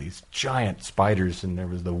over by these giant spiders, and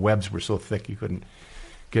the webs were so thick you couldn't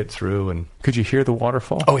get through. And could you hear the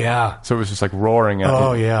waterfall? Oh yeah. So it was just like roaring at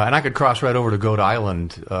you. Yeah, and I could cross right over to Goat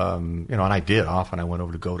Island, and I did often. I went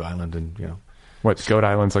over to Goat Island, and what, Goat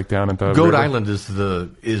Island's like down at the Goat river? Island is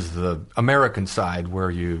the American side where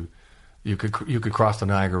you could cross the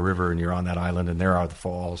Niagara River and you're on that island, and there are the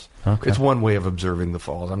falls. Okay. It's one way of observing the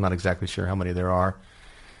falls. I'm not exactly sure how many there are.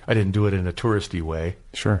 I didn't do it in a touristy way.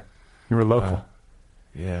 Sure, you were local.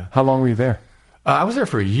 Yeah. How long were you there? I was there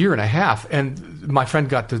for a year and a half, and my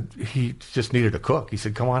friend he just needed a cook. He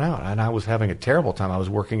said, "Come on out," and I was having a terrible time. I was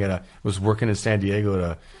working in San Diego at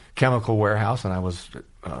a chemical warehouse, and I was,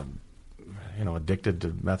 addicted to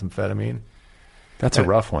methamphetamine. That's a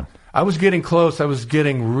rough one. I was getting close. I was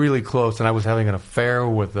getting really close, and I was having an affair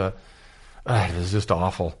with it was just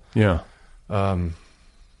awful. Yeah.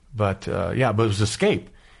 But it was Escape,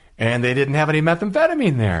 and they didn't have any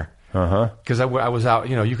methamphetamine there. Because I was out,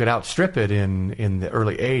 you could outstrip it in the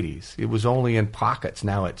early 80s. It was only in pockets.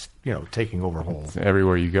 Now it's, taking over whole. It's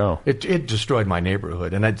everywhere you go. It destroyed my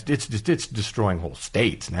neighborhood, and it's destroying whole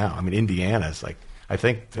states now. Indiana's like, I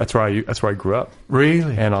think that's where I grew up.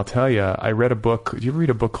 Really? And I'll tell you, I read a book. Did you ever read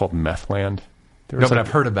a book called Methland? No, but I've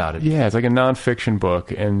heard about it. Yeah, it's like a nonfiction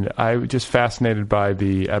book, and I was just fascinated by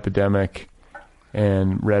the epidemic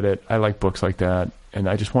and read it. I like books like that, and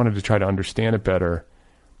I just wanted to try to understand it better.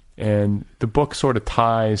 And the book sort of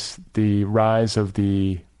ties the rise of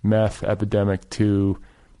the meth epidemic to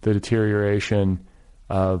the deterioration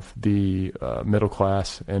of the middle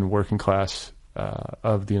class and working class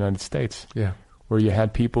of the United States. Yeah. Where you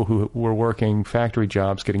had people who were working factory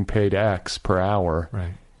jobs getting paid X per hour.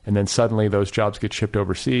 Right. And then suddenly those jobs get shipped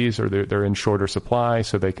overseas, or they're in shorter supply,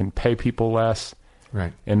 so they can pay people less.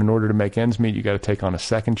 Right. And in order to make ends meet, you got to take on a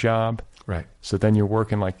second job. Right. So then you're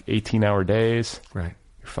working like 18-hour days. Right.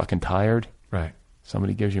 You're fucking tired. Right.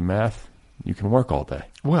 Somebody gives you meth. You can work all day.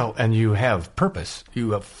 Well, and you have purpose.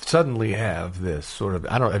 You suddenly have this sort of,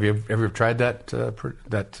 I don't know, have you ever tried that?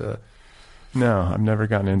 No, I've never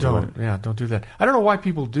gotten into it. Yeah, don't do that. I don't know why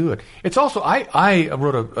people do it. It's also, I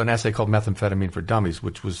wrote an essay called Methamphetamine for Dummies,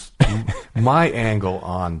 which was my angle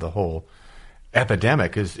on the whole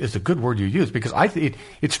epidemic is a good word you use, because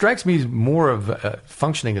it strikes me more of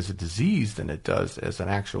functioning as a disease than it does as an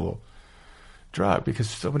actual drug, because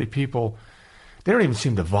so many people, they don't even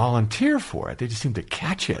seem to volunteer for it. They just seem to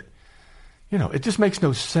catch it. You know, it just makes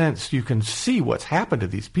no sense. You can see what's happened to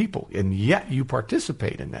these people, and yet you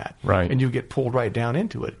participate in that. Right. And you get pulled right down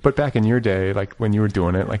into it. But back in your day, like when you were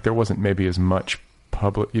doing it, like there wasn't maybe as much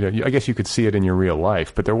public, I guess you could see it in your real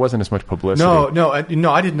life, but there wasn't as much publicity. No, I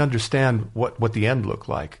didn't understand what the end looked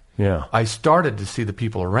like. Yeah. I started to see the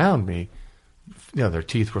people around me, their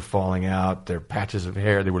teeth were falling out, their patches of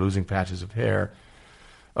hair, they were losing patches of hair.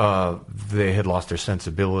 They had lost their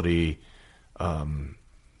sensibility.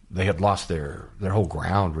 They had lost their whole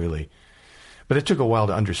ground, really. But it took a while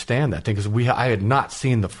to understand that thing, because I had not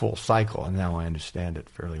seen the full cycle, and now I understand it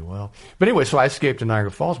fairly well. But anyway, so I escaped to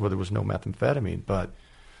Niagara Falls, where there was no methamphetamine, but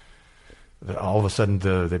all of a sudden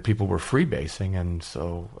the people were freebasing, and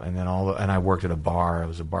I worked at a bar. I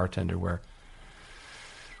was a bartender where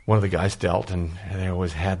one of the guys dealt, and they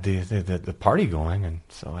always had the party going, and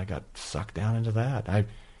so I got sucked down into that. I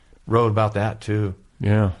wrote about that too.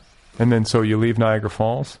 Yeah. And then, so you leave Niagara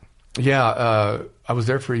Falls? Yeah, I was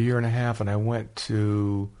there for a year and a half, and I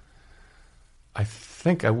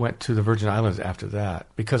think I went to the Virgin Islands after that,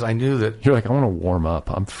 because I knew that... You're like, I want to warm up.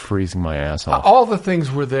 I'm freezing my ass off. All the things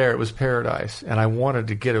were there. It was paradise, and I wanted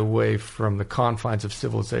to get away from the confines of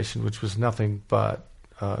civilization, which was nothing but,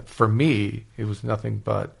 for me, it was nothing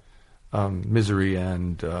but misery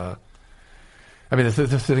and... the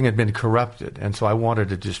thing had been corrupted, and so I wanted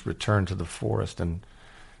to just return to the forest and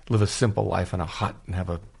live a simple life in a hut and have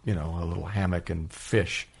a little hammock and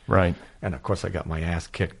fish. Right. And of course I got my ass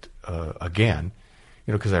kicked again,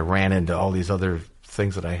 because I ran into all these other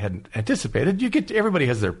things that I hadn't anticipated. Everybody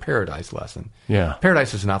has their paradise lesson. Yeah.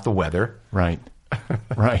 Paradise is not the weather. Right.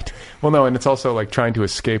 Right. Well, no, and it's also like trying to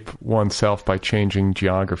escape oneself by changing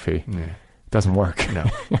geography. Yeah. Doesn't work.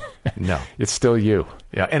 No. It's still you.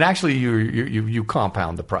 Yeah, and actually you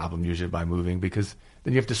compound the problem usually by moving, because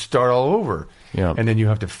then you have to start all over. Yeah. And then you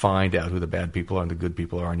have to find out who the bad people are and the good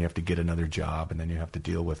people are, and you have to get another job, and then you have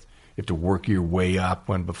to work your way up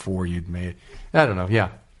before you'd made, I don't know, yeah.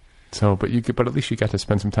 So, but at least you got to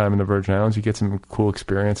spend some time in the Virgin Islands. You get some cool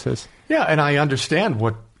experiences. Yeah, and I understand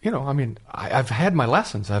what, I've had my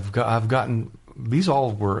lessons. I've gotten, these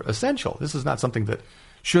all were essential. This is not something that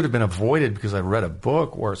should have been avoided because I read a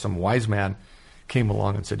book or some wise man came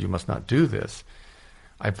along and said, you must not do this.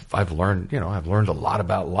 I've learned a lot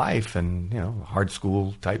about life and, hard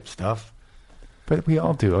school type stuff. But we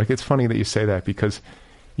all do. Like, it's funny that you say that, because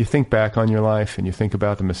you think back on your life and you think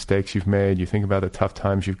about the mistakes you've made, you think about the tough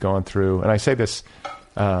times you've gone through. And I say this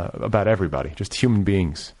about everybody, just human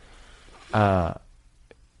beings. I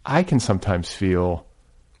can sometimes feel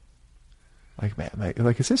like, man,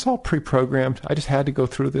 is this all pre-programmed? I just had to go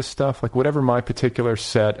through this stuff. Like, whatever my particular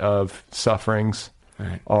set of sufferings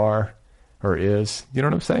are or is, you know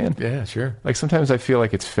what I'm saying? Yeah, sure. Like, sometimes I feel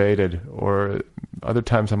like it's fated, or other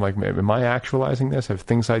times I'm like, am I actualizing this? Have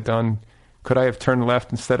things I done, could I have turned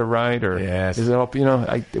left instead of right? Or yes. Is it all,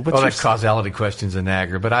 that's causality questions in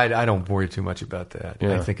Niagara, but I don't worry too much about that.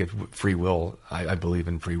 Yeah. I think it's free will. I believe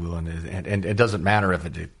in free will, and it doesn't matter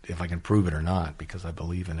if I can prove it or not, because I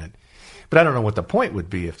believe in it. But I don't know what the point would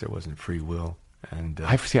be if there wasn't free will. And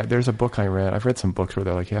there's a book I read. I've read some books where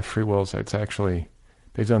they're like, yeah, free will, it's actually,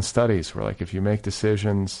 they've done studies where, like, if you make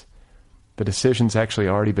decisions, the decision's actually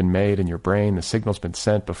already been made in your brain. The signal's been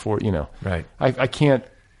sent before, Right. I can't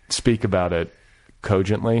speak about it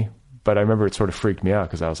cogently, but I remember it sort of freaked me out,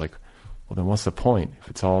 because I was like, well, then what's the point if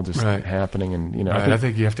it's all just happening? And, I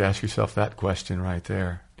think you have to ask yourself that question right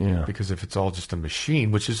there. Yeah. Because if it's all just a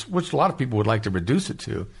machine, which a lot of people would like to reduce it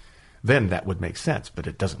to, then that would make sense, but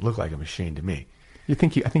it doesn't look like a machine to me. I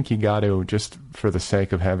think you got to, just for the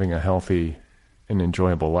sake of having a healthy and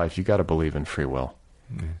enjoyable life, you got to believe in free will.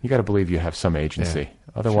 Yeah. You got to believe you have some agency. Yeah,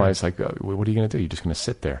 otherwise, sure. What are you going to do? You're just going to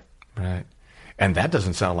sit there. Right. And that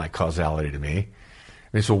doesn't sound like causality to me.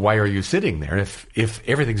 I mean, so why are you sitting there? If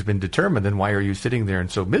everything's been determined, then why are you sitting there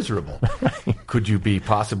and so miserable? Could your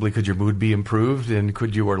mood be improved, and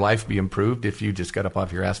could your life be improved if you just got up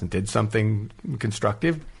off your ass and did something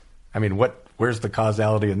constructive? I mean, where's the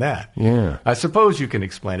causality in that? Yeah. I suppose you can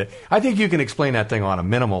explain it. I think you can explain that thing on a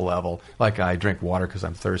minimal level, like I drink water because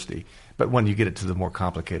I'm thirsty. But when you get it to the more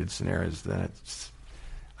complicated scenarios, then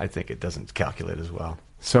I think it doesn't calculate as well.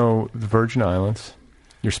 So the Virgin Islands,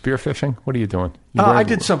 you're spearfishing? What are you doing? I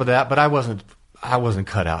did some of that, but I wasn't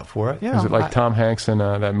cut out for it. Is it like Tom Hanks in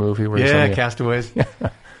that movie? Where Castaways.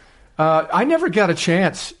 I never got a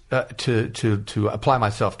chance to apply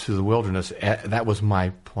myself to the wilderness. That was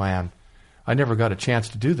my plan. I never got a chance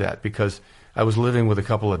to do that because I was living with a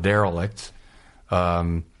couple of derelicts.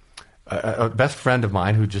 A best friend of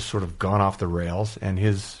mine who just sort of gone off the rails, and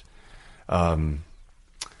his...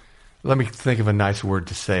 let me think of a nice word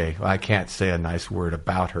to say. I can't say a nice word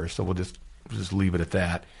about her, so we'll just leave it at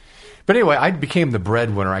that. But anyway, I became the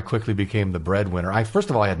breadwinner. I quickly became the breadwinner. First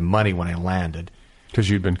of all, I had money when I landed. Because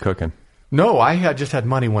you'd been cooking. No, I had just had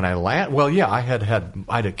money when I landed. Well, yeah,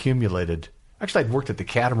 I'd accumulated. Actually, I'd worked at the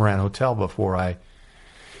Catamaran Hotel before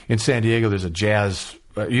in San Diego, there's a jazz,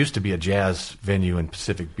 it used to be a jazz venue in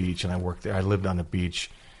Pacific Beach, and I worked there. I lived on the beach.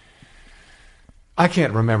 I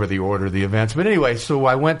can't remember the order of the events. But anyway, so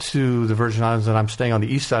I went to the Virgin Islands, and I'm staying on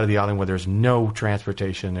the east side of the island where there's no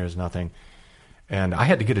transportation, there's nothing. And I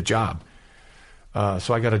had to get a job.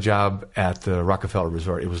 So I got a job at the Rockefeller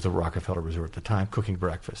Resort. It was the Rockefeller Resort at the time, cooking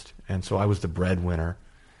breakfast. And so I was the breadwinner.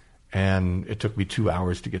 And it took me 2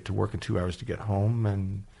 hours to get to work and 2 hours to get home.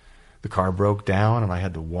 And the car broke down, and I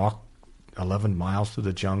had to walk 11 miles through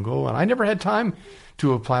the jungle. And I never had time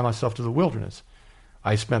to apply myself to the wilderness.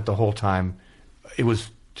 I spent the whole time... It was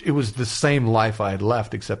the same life I had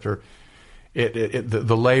left, except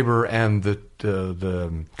the labor and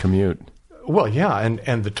the commute. Well, yeah,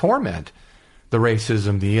 and the torment, the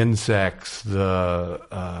racism, the insects, You're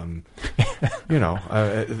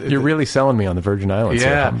really selling me on the Virgin Islands.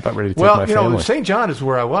 Yeah, I'm about ready to take my family. St. John is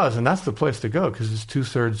where I was, and that's the place to go because it's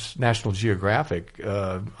 2/3 National Geographic.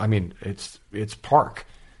 It's park,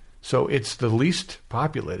 so it's the least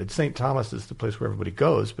populated. St. Thomas is the place where everybody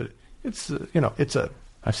goes, but. It's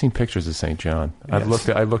I've seen pictures of St. John. Yes.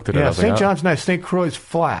 I looked at it. Yeah, St. John's nice. St. Croix's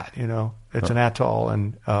flat. It's an atoll,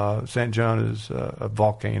 and St. John is a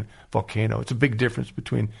volcano. It's a big difference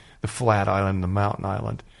between the flat island and the mountain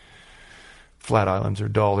island. Flat islands are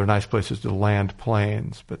dull. They're nice places to land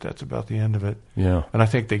planes, but that's about the end of it. Yeah. And I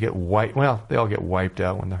think they get wiped. Well, they all get wiped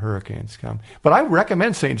out when the hurricanes come. But I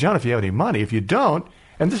recommend St. John if you have any money. If you don't,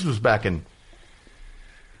 and this was back in.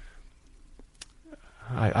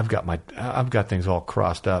 I've got things all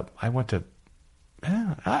crossed up. I went to,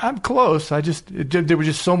 I'm close. There were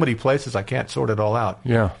just so many places I can't sort it all out.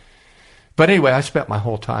 Yeah. But anyway, I spent my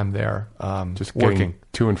whole time there, just working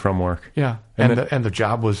to and from work. Yeah, and the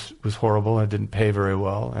job was horrible and it didn't pay very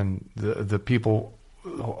well, and the people,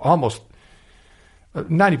 almost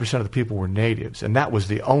 90% of the people were natives, and that was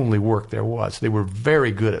the only work there was. They were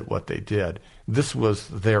very good at what they did. This was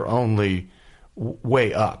their only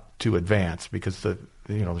way up to advance because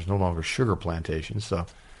there's no longer sugar plantations, so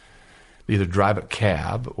they either drive a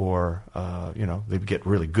cab or they get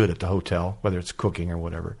really good at the hotel, whether it's cooking or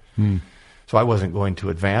whatever. So I wasn't going to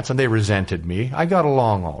advance, and they resented me. I got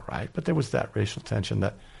along all right, but there was that racial tension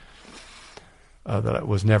that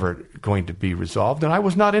was never going to be resolved, and I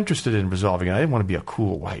was not interested in resolving it. I didn't want to be a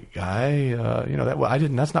cool white guy. I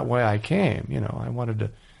didn't. That's not why I came. I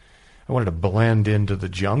wanted to blend into the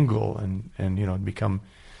jungle and become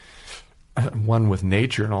one with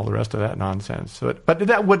nature and all the rest of that nonsense. So but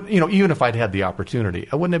that would, even if I'd had the opportunity,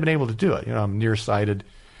 I wouldn't have been able to do it. I'm nearsighted,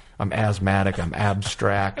 I'm asthmatic, I'm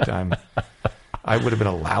abstract, I would have been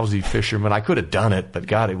a lousy fisherman. I could have done it, but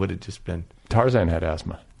God, it would have just been. Tarzan had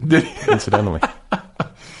asthma, incidentally.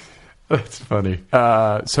 That's funny.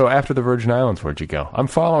 So after the Virgin Islands, where'd you go? I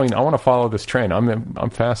want to follow this train. I'm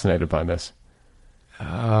fascinated by this.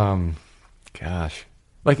 Gosh.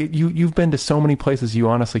 Like you've been to so many places you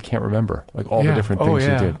honestly can't remember, like all the different things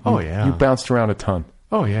you did. You bounced around a ton.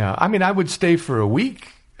 Oh yeah, I mean I would stay for a week,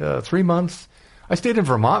 3 months. I stayed in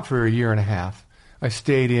Vermont for a year and a half. I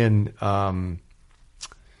stayed in,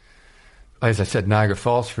 as I said, Niagara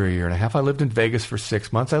Falls for a year and a half. I lived in Vegas for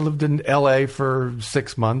 6 months. I lived in L.A. for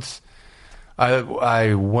 6 months.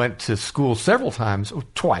 I went to school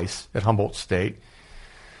twice at Humboldt State.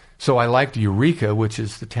 So I liked Eureka, which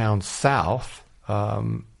is the town south.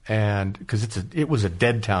 And because it was a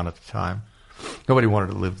dead town at the time, nobody wanted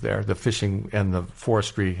to live there. The fishing and the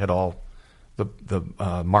forestry had all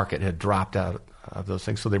the market had dropped out of those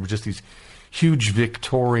things, so they were just these huge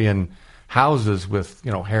Victorian houses with,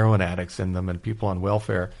 heroin addicts in them and people on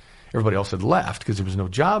welfare. Everybody else had left because there was no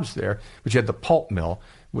jobs there. But you had the pulp mill,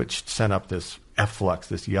 which sent up this efflux,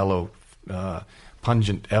 this yellow,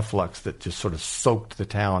 pungent efflux that just sort of soaked the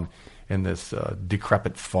town in this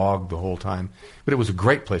decrepit fog the whole time. But it was a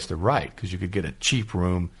great place to write because you could get a cheap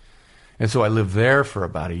room. And so I lived there for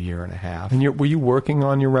about a year and a half. And were you working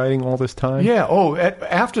on your writing all this time? Yeah. Oh,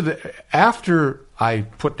 after I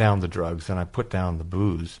put down the drugs and I put down the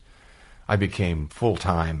booze, I became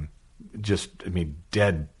full-time,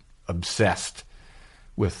 dead obsessed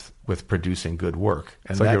with producing good work.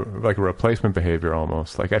 And it's like a replacement behavior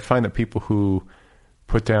almost. Like I find that people who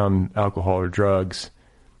put down alcohol or drugs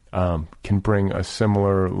can bring a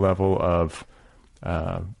similar level of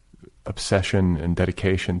obsession and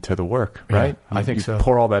dedication to the work, right? Yeah, I think you so.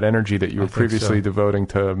 Pour all that energy that you were previously devoting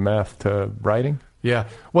to meth to writing? Yeah.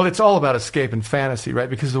 Well, it's all about escape and fantasy, right?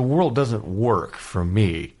 Because the world doesn't work for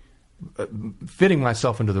me. Fitting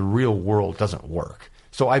myself into the real world doesn't work.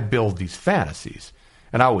 So I build these fantasies,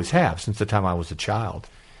 and I always have since the time I was a child,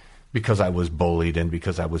 because I was bullied and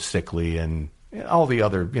because I was sickly and all the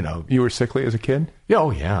other, You were sickly as a kid? Yeah,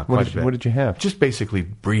 oh yeah. What did you have? Just basically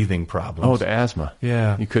breathing problems. Oh, the asthma.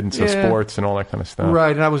 Yeah. You couldn't so sports and all that kind of stuff.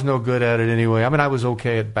 Right, and I was no good at it anyway. I mean, I was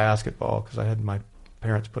okay at basketball because I had my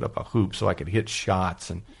parents put up a hoop so I could hit shots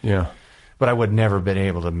and but I would never been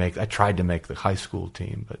able to I tried to make the high school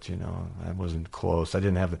team, but I wasn't close. I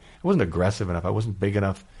wasn't aggressive enough. I wasn't big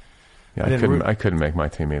enough. Yeah, I couldn't make my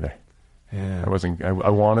team either. Yeah. I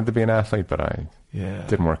wanted to be an athlete, but I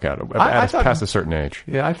didn't work out past a certain age.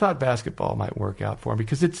 Yeah, I thought basketball might work out for me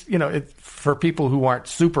because it's, for people who aren't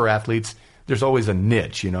super athletes, there's always a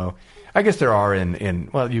niche, I guess there are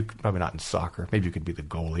you probably not in soccer. Maybe you could be the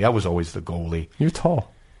goalie. I was always the goalie. You're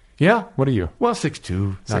tall. Yeah. What are you? Well,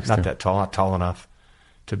 6'2". Not that tall. Not tall enough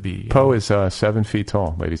to be. Poe is 7 feet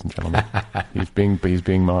tall, ladies and gentlemen. He's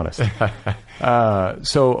being modest.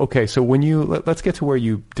 So when let's get to where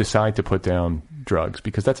you decide to put down drugs,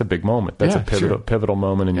 because that's a big moment. That's a pivotal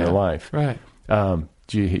moment in your life. Right.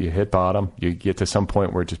 You hit bottom. You get to some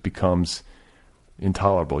point where it just becomes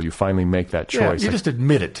intolerable. You finally make that choice. Yeah, you just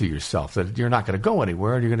admit it to yourself that you're not going to go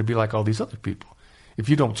anywhere and you're going to be like all these other people. If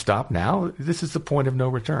you don't stop now, this is the point of no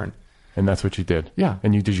return. And that's what you did. Yeah.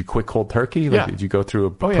 And did you quit cold turkey? Did you go through a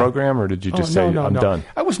Oh, program, or did you just say, I'm done?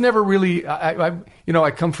 I was never really,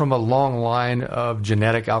 I come from a long line of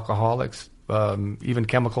genetic alcoholics, even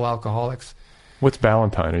chemical alcoholics. What's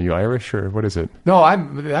Ballantine? Are you Irish, or what is it? No,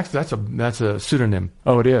 that's a pseudonym.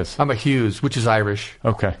 Oh, it is? I'm a Hughes, which is Irish.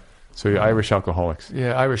 Okay. So you're Irish alcoholics.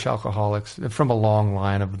 Yeah, Irish alcoholics, from a long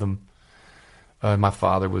line of them. My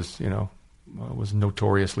father was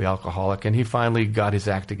notoriously alcoholic, and he finally got his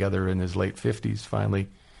act together in his late 50s, finally.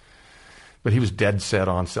 But he was dead set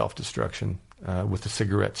on self-destruction with the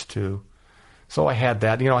cigarettes, too. So I had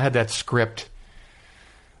that, I had that script.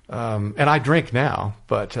 And I drink now,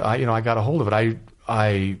 but I got a hold of it.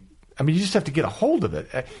 I mean, you just have to get a hold of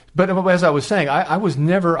it. But as I was saying, I was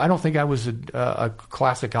never, I don't think I was a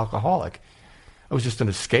classic alcoholic. I was just an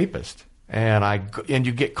escapist. And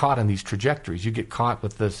you get caught in these trajectories. You get caught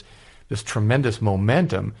with this tremendous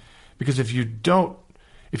momentum, because if you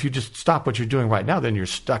just stop what you're doing right now, then you're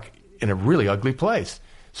stuck in a really ugly place.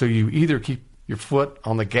 So you either keep your foot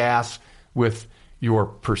on the gas with your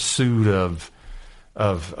pursuit of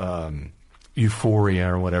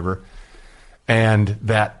euphoria or whatever, and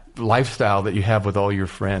that lifestyle that you have with all your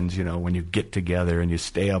friends, when you get together and you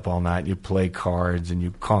stay up all night and you play cards and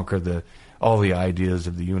you conquer all the ideas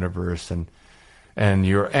of the universe, and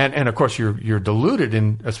of course you're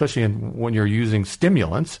deluded especially when you're using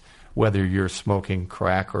stimulants, whether you're smoking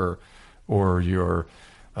crack or you're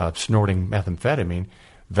snorting methamphetamine.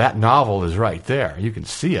 That novel is right there. You can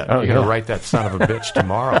see it. You're going to write that son of a bitch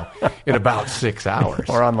tomorrow in about 6 hours.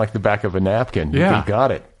 Or on like the back of a napkin. Yeah. You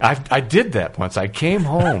got it. I did that once. I came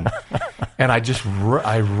home and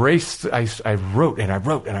I raced. I wrote and I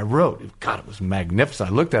wrote and I wrote. God, it was magnificent.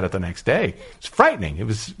 I looked at it the next day. It's frightening. It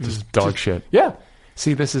was dog shit. Yeah.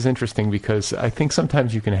 See, this is interesting because I think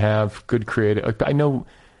sometimes you can have good creative. I know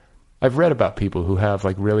I've read about people who have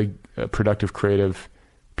like really productive creative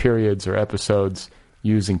periods or episodes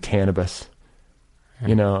using cannabis.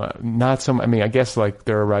 Not some. I mean, I guess like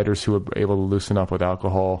there are writers who are able to loosen up with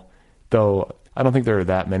alcohol, though I don't think there are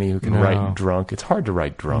that many who can write drunk. It's hard to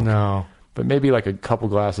write drunk. No. But maybe like a couple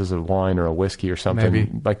glasses of wine or a whiskey or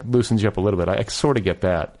something like loosens you up a little bit. I sort of get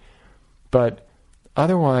that. But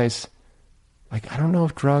otherwise, like I don't know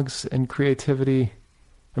if drugs and creativity,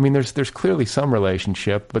 I mean there's clearly some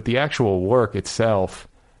relationship, but the actual work itself,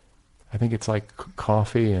 I think it's like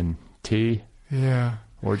coffee and tea. Yeah.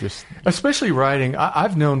 or just especially writing.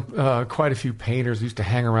 I've known quite a few painters. I used to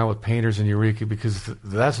hang around with painters in Eureka because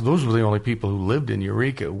those were the only people who lived in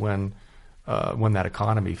Eureka when that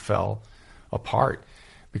economy fell apart,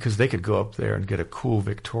 because they could go up there and get a cool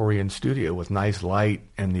Victorian studio with nice light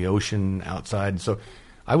and the ocean outside. And so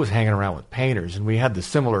I was hanging around with painters, and we had the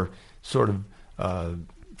similar sort of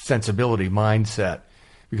sensibility mindset,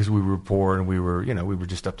 because we were poor and we were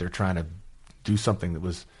just up there trying to do something that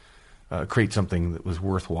was create something that was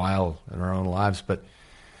worthwhile in our own lives. But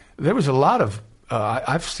there was a lot of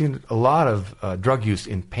I've seen a lot of drug use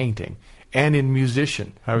in painting and in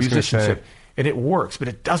musicianship, and it works, but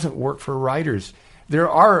it doesn't work for writers. There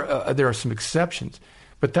are some exceptions,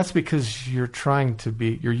 but that's because you're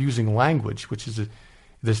using language, which is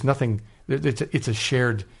it's a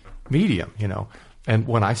shared medium, And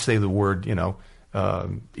when I say the word,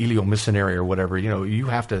 eleomissionary or whatever, you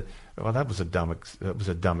have to. Well, that was a dumb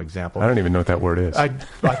example. I don't even know what that word is. I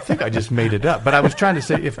think I just made it up. But I was trying to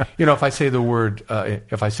say if I say the word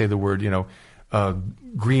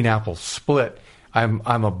green apple split, I'm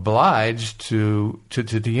obliged to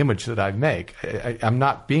the image that I make. I'm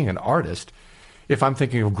not being an artist. If I'm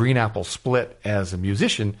thinking of green apple split as a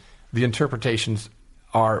musician, the interpretations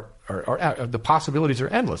are the possibilities are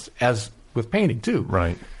endless, as with painting too.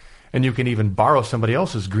 Right. And you can even borrow somebody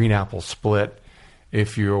else's green apple split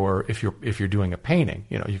if you're doing a painting.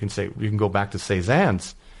 You can go back to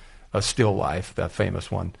Cézanne's still life, that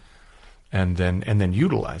famous one, and then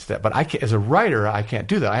utilize that. But as a writer, I can't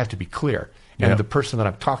do that. I have to be clear. And the person that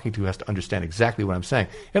I'm talking to has to understand exactly what I'm saying,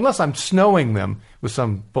 unless I'm snowing them with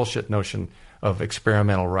some bullshit notion of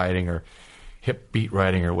experimental writing or hip beat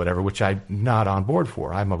writing or whatever, which I'm not on board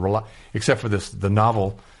for. Except for the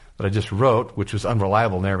novel that I just wrote, which was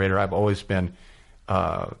Unreliable Narrator. I've always been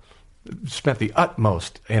spent the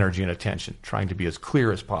utmost energy and attention trying to be as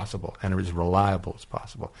clear as possible and as reliable as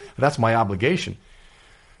possible. That's my obligation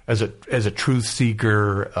as a truth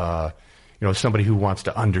seeker, somebody who wants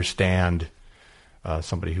to understand.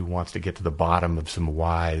 Somebody who wants to get to the bottom of some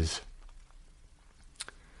whys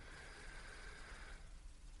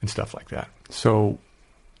and stuff like that. So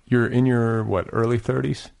you're in your, early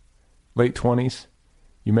 30s, late 20s?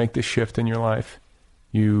 You make this shift in your life.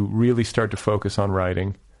 You really start to focus on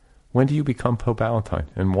writing. When do you become Poe Ballantine,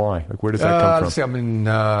 and why? Where does that come from?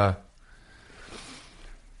 I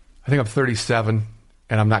think I'm 37,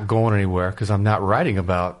 and I'm not going anywhere because I'm not writing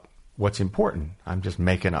about what's important. I'm just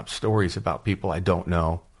making up stories about people I don't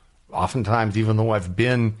know. Oftentimes, even though I've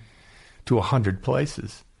been to 100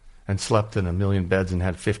 places and slept in 1 million beds and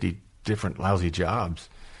had 50 different lousy jobs,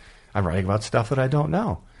 I'm writing about stuff that I don't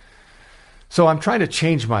know. So I'm trying to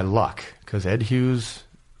change my luck, because Ed Hughes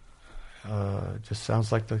just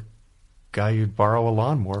sounds like the guy you'd borrow a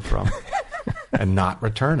lawnmower from and not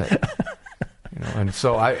return it. And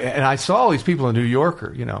so I saw all these people in New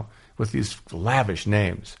Yorker, with these lavish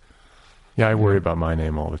names. Yeah, I worry about my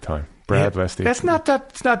name all the time. Brad Lesty. It's not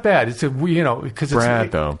bad. It's because Brad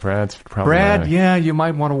it's though. Brad's problematic. Brad. Yeah, you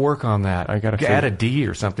might want to work on that. I got to add a D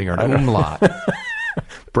or something, or an umlaut.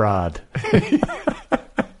 Brad.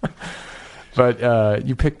 But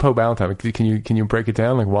you picked Poe Ballantine. Can you break it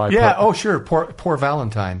down? Why? Yeah. Oh, sure. Poor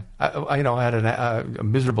Valentine. I had a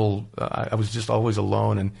miserable. I was just always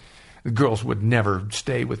alone, and the girls would never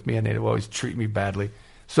stay with me, and they'd always treat me badly.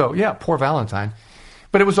 So yeah, poor Valentine.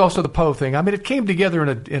 But it was also the Poe thing. I mean, it came together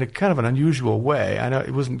in a kind of an unusual way. I know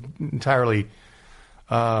it wasn't entirely.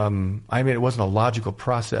 It wasn't a logical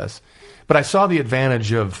process, but I saw the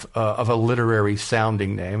advantage of a literary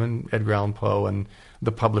sounding name, and Edgar Allan Poe, and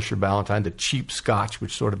the publisher Ballantine, the cheap Scotch,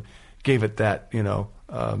 which sort of gave it that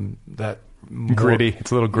that gritty.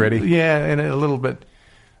 It's a little gritty. Yeah, and a little bit.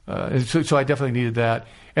 So I definitely needed that.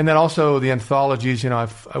 And then also the anthologies.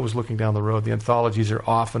 I was looking down the road. The anthologies are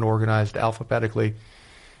often organized alphabetically.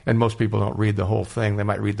 And most people don't read the whole thing. They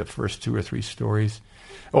might read the first 2 or 3 stories.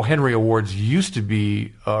 O. Henry Awards used to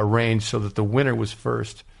be arranged so that the winner was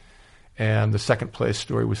first, and the second place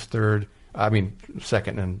story was third.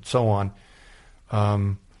 Second, and so on.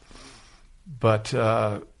 But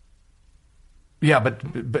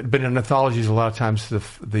in anthologies, a lot of times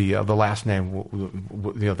the last name,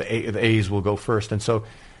 the A's will go first, and so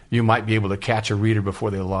you might be able to catch a reader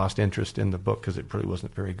before they lost interest in the book because it really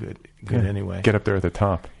wasn't very good anyway. Get up there at the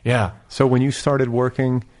top. Yeah. So when you started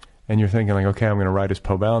working and you're thinking okay, I'm going to write as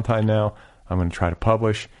Poe Ballantine now, I'm going to try to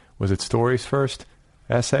publish, was it stories first?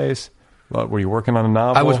 Essays? Were you working on a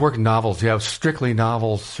novel? I was working novels, yeah. Strictly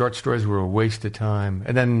novels. Short stories were a waste of time.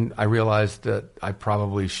 And then I realized that I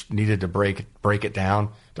probably needed to break it down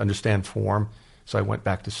to understand form. So I went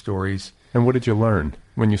back to stories. And what did you learn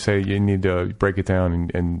when you say you need to break it down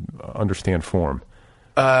and understand form?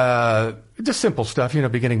 Just simple stuff,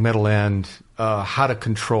 beginning, middle, end, how to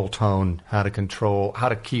control tone, how to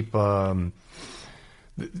keep the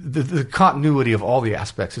continuity of all the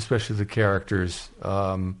aspects, especially the characters,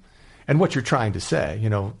 and what you're trying to say,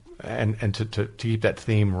 and to keep that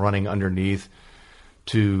theme running underneath,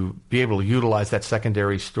 to be able to utilize that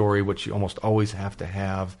secondary story, which you almost always have to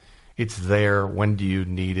have. It's there. When do you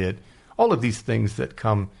need it? All of these things that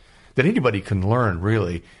anybody can learn,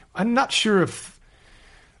 really. I'm not sure if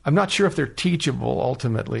they're teachable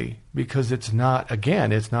ultimately, because it's not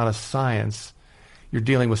a science. You're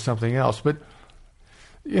dealing with something else, but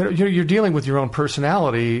you're dealing with your own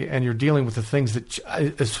personality, and you're dealing with the things that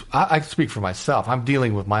I speak for myself. I'm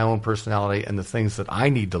dealing with my own personality and the things that I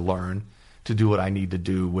need to learn to do what I need to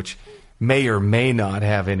do, which may or may not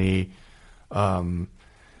have any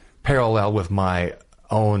parallel with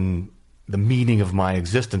the meaning of my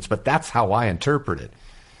existence, but that's how I interpret it.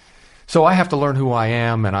 So I have to learn who I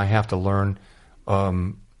am, and I have to learn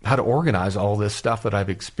how to organize all this stuff that I've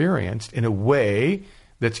experienced in a way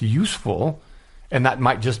that's useful, and that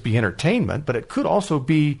might just be entertainment, but it could also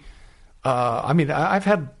be, I've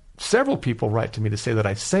had several people write to me to say that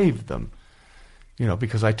I saved them,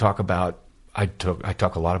 because I talk a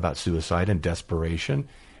lot about suicide and desperation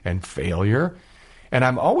and failure, and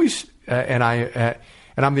I'm always, and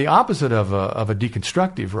I'm the opposite of a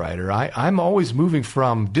deconstructive writer. I'm always moving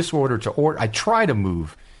from disorder to order. I try to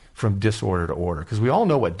move from disorder to order, because we all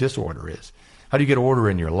know what disorder is. How do you get order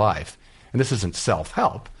in your life? And this isn't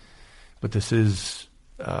self-help, but this is,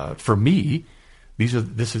 for me, these are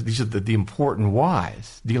the important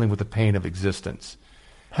whys, dealing with the pain of existence.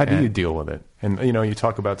 How do you deal with it? And you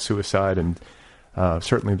talk about suicide, and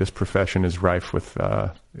certainly this profession is rife with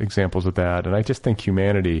examples of that. And I just think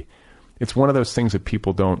humanity, it's one of those things that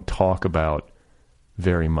people don't talk about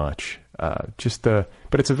very much. But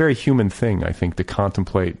it's a very human thing, I think, to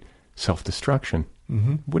contemplate self-destruction.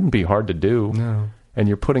 Mm-hmm. It wouldn't be hard to do. No. And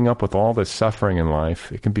you're putting up with all this suffering in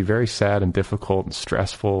life. It can be very sad and difficult and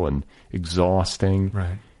stressful and exhausting.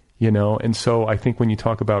 Right. And so I think when you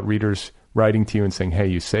talk about readers writing to you and saying, hey,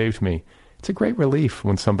 you saved me, it's a great relief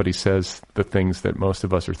when somebody says the things that most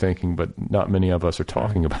of us are thinking, but not many of us are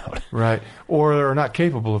talking about. Right. Or are not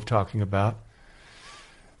capable of talking about.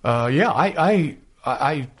 I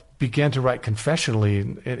began to write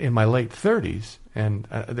confessionally in my late 30s, and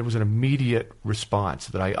there was an immediate response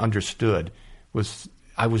that I understood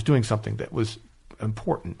I was doing something that was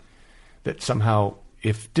important, that somehow,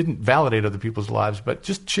 if didn't validate other people's lives, but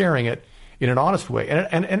just sharing it in an honest way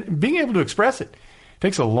and being able to express it.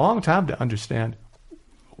 Takes a long time to understand,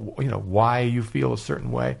 why you feel a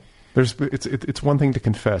certain way. It's one thing to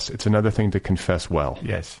confess. It's another thing to confess well.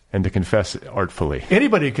 Yes. And to confess artfully.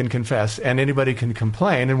 Anybody can confess, and anybody can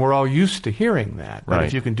complain, and we're all used to hearing that. But right.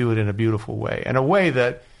 If you can do it in a beautiful way, and a way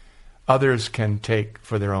that others can take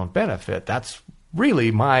for their own benefit, that's really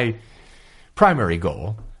my primary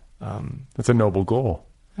goal. That's a noble goal.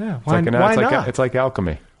 Yeah. Why not? It's like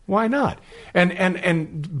alchemy. Why not?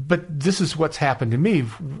 But this is what's happened to me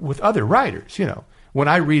with other writers. When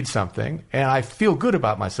I read something and I feel good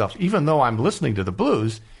about myself, even though I'm listening to the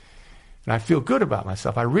blues, and I feel good about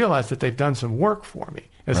myself, I realize that they've done some work for me.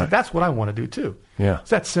 And so that's what I want to do too. Yeah, it's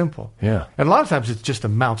that simple. Yeah, and a lot of times it just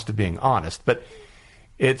amounts to being honest, but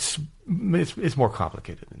it's more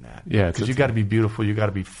complicated than that. Yeah, because you got to be beautiful, you got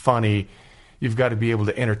to be funny, you've got to be able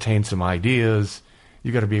to entertain some ideas.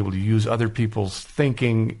 You got to be able to use other people's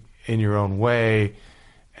thinking in your own way,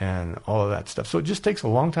 and all of that stuff. So it just takes a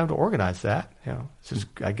long time to organize that.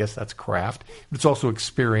 I guess that's craft. But it's also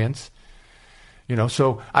experience.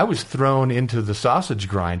 So I was thrown into the sausage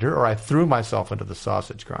grinder, or I threw myself into the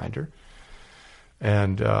sausage grinder,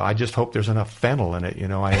 and I just hope there's enough fennel in it.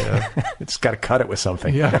 It's got to cut it with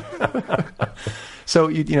something. Yeah. So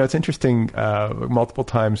it's interesting. Multiple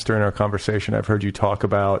times during our conversation, I've heard you talk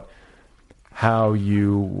about how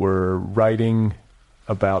you were writing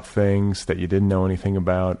about things that you didn't know anything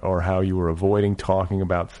about, or how you were avoiding talking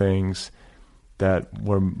about things that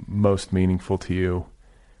were most meaningful to you.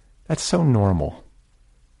 That's so normal.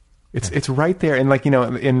 It's right there. And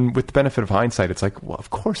and with the benefit of hindsight, it's like, well, of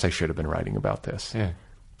course I should have been writing about this. Yeah.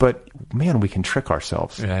 But man, we can trick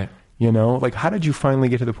ourselves. Right. How did you finally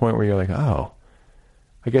get to the point where you're like, oh,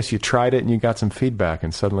 I guess you tried it and you got some feedback,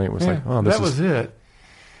 and suddenly it was like, oh, that was it.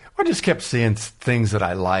 I just kept seeing things that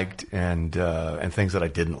I liked and things that I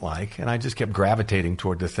didn't like, and I just kept gravitating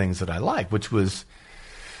toward the things that I liked, which was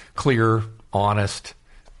clear, honest,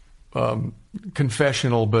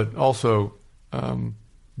 confessional, but also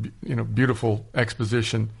beautiful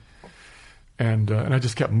exposition, and I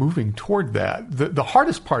just kept moving toward that. The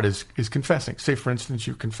hardest part is confessing. Say, for instance,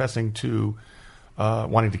 you're confessing to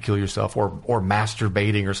wanting to kill yourself or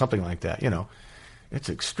masturbating or something like that. It's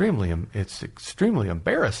extremely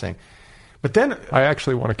embarrassing. But then I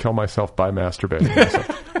actually want to kill myself by masturbating.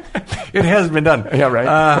 It has been done. Yeah,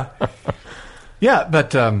 right. Yeah,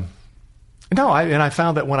 but no. I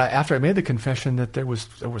found that after I made the confession that there was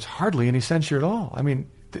hardly any censure at all. I mean,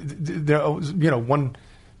 there was,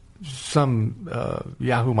 some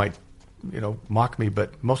Yahoo might mock me,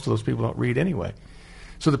 but most of those people don't read anyway.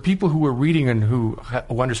 So the people who were reading and who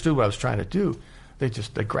understood what I was trying to do, they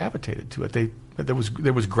gravitated to it. There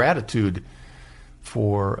was gratitude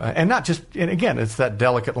for, and not just, and again, it's that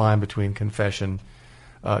delicate line between confession,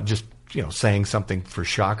 just saying something for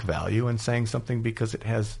shock value, and saying something because it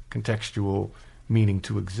has contextual meaning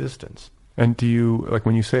to existence. And do you, like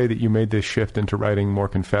when you say that you made this shift into writing more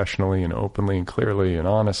confessionally and openly and clearly and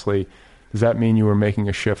honestly, does that mean you were making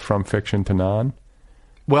a shift from fiction to non?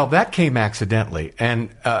 Well, that came accidentally,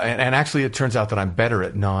 and actually it turns out that I'm better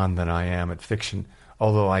at non than I am at fiction,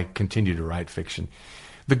 although I continue to write fiction.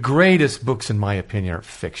 The greatest books, in my opinion, are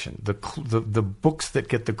fiction. The books that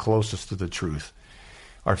get the closest to the truth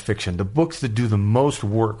are fiction. The books that do the most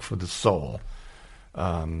work for the soul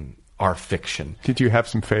are fiction. Did you have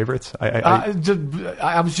some favorites? I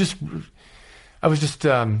was just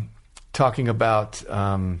talking about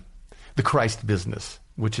The Christ Business,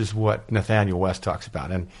 which is what Nathaniel West talks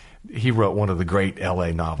about, and he wrote one of the great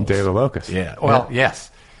L.A. novels, Day of the Locust. Yeah, well,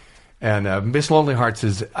 yes, and Miss Lonely Hearts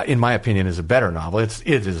is, in my opinion, is a better novel. It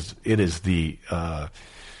is the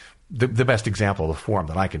best example of the form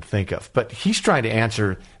that I can think of. But he's trying to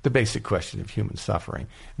answer the basic question of human suffering,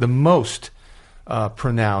 the most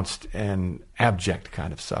pronounced and abject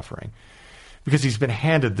kind of suffering, because he's been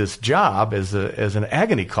handed this job as an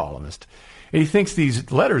agony columnist, and he thinks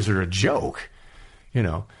these letters are a joke.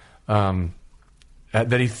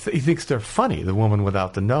 That he thinks they're funny. The woman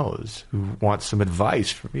without the nose who wants some advice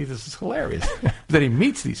from me. This is hilarious. Then he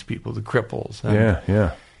meets these people, the cripples.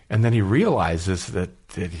 Yeah. And then he realizes that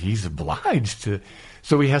he's obliged to.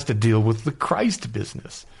 So he has to deal with the Christ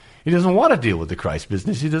business. He doesn't want to deal with the Christ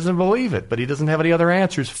business. He doesn't believe it, but he doesn't have any other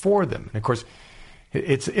answers for them. And of course,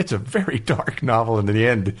 it's a very dark novel. And in the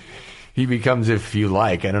end, he becomes, if you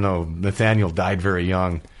like, I don't know, Nathaniel died very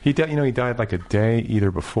young. He died like a day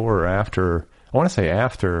either before or after. I want to say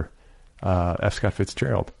after F. Scott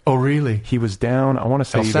Fitzgerald. Oh, really? He was down, I want to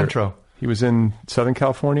say El Centro. He was in Southern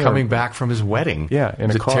California. Coming back from his wedding. Yeah,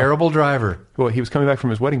 in a car. Terrible driver. Well, he was coming back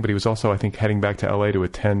from his wedding, but he was also, I think, heading back to L.A. to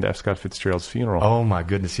attend F. Scott Fitzgerald's funeral. Oh, my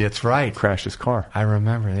goodness. Yeah, that's right. Crashed his car. I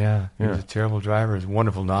remember, yeah. He was a terrible driver. He was a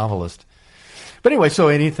wonderful novelist. But anyway, so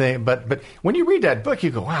anything, but when you read that book,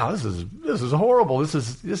 you go, wow, this is horrible. This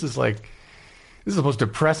is the most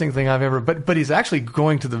depressing thing I've ever. But he's actually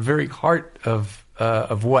going to the very heart of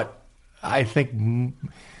what I think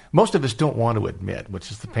most of us don't want to admit,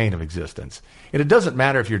 which is the pain of existence. And it doesn't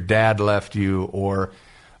matter if your dad left you or,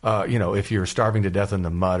 if you're starving to death in the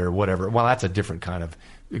mud or whatever. Well, that's a different kind of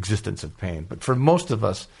existence of pain. But for most of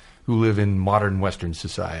us who live in modern Western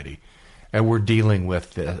society, and we're dealing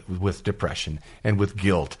with depression and with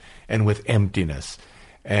guilt and with emptiness.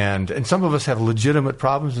 And some of us have legitimate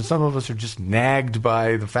problems, and some of us are just nagged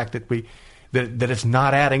by the fact that that it's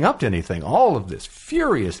not adding up to anything. All of this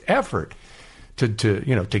furious effort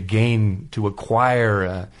to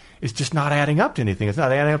acquire is just not adding up to anything. It's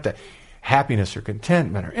not adding up to happiness or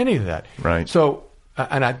contentment or any of that. Right. So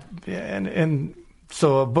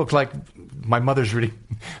so a book like my mother's reading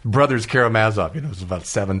Brothers Karamazov, it's about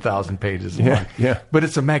 7,000 pages long. Yeah. But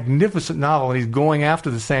it's a magnificent novel, and he's going after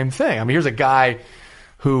the same thing. I mean, here's a guy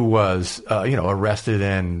who was, arrested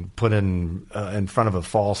and put in front of a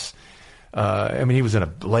false. He was in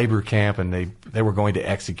a labor camp, and they were going to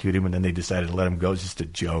execute him, and then they decided to let him go. It's just a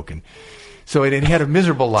joke, and so he had a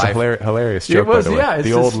miserable life. It's a hilarious joke, by the way. Yeah,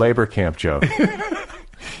 the old labor camp joke.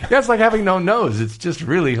 Yeah, it's like having no nose. It's just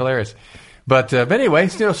really hilarious. But anyway,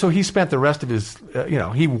 so he spent the rest of his,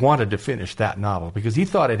 he wanted to finish that novel because he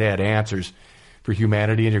thought it had answers for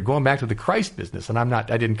humanity. And you're going back to the Christ business. And I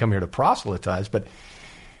didn't come here to proselytize, but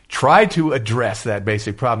try to address that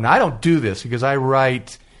basic problem. Now, I don't do this because I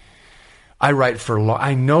write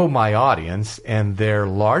I know my audience, and they're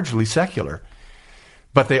largely secular.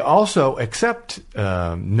 But they also accept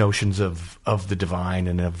notions of the divine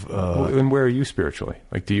and of. And where are you spiritually?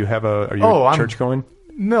 Like, do you have are you church going?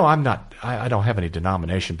 No, I'm not. I don't have any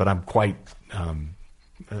denomination, but I'm quite.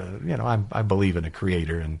 I believe in a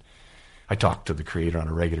creator, and I talk to the creator on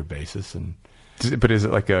a regular basis. And but is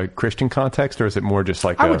it like a Christian context, or is it more just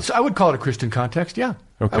like I would call it a Christian context? Yeah,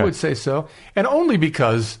 okay. I would say so, and only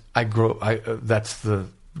because that's the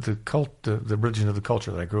the religion of the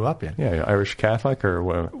culture that I grew up in. Yeah, you're Irish Catholic or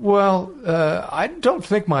what? Well, I don't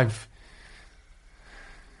think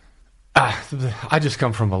I just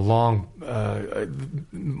come from a long,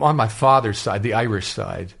 on my father's side, the Irish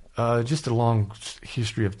side, just a long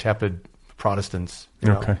history of tepid Protestants.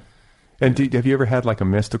 Okay. And have you ever had like a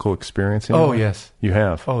mystical experience? Anyway? Oh, yes. You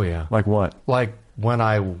have? Oh, yeah. Like what? Like when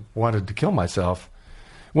I wanted to kill myself.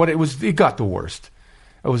 It got the worst.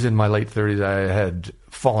 I was in my late 30s. I had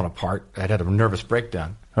fallen apart. I had a nervous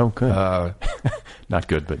breakdown. Oh, good. Not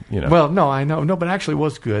good, but Well, no, I know. No, but actually it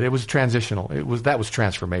was good. It was transitional. That was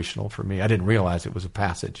transformational for me. I didn't realize it was a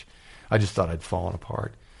passage. I just thought I'd fallen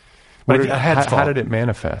apart. But how did it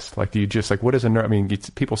manifest? Like, do you just what is a nerve? I mean,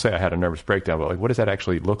 people say I had a nervous breakdown, but what does that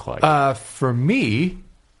actually look like? For me,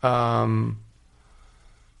 I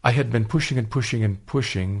had been pushing and pushing and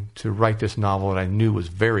pushing to write this novel that I knew was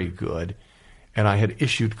very good, and I had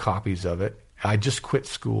issued copies of it. I just quit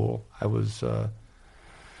school. But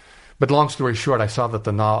long story short, I saw that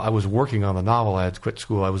I was working on the novel. I had quit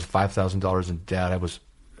school. I was $5,000 in debt. I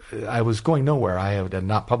was going nowhere. I had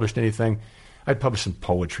not published anything. I'd published some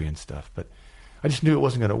poetry and stuff, but I just knew it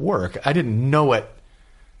wasn't going to work. I didn't know it.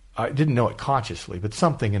 I didn't know it consciously, but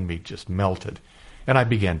something in me just melted, and I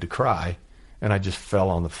began to cry, and I just fell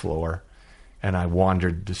on the floor, and I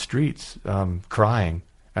wandered the streets, crying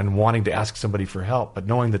and wanting to ask somebody for help, but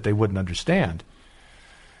knowing that they wouldn't understand.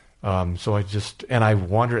 So I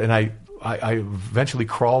wandered, and I eventually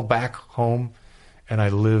crawled back home, and I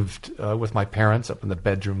lived with my parents up in the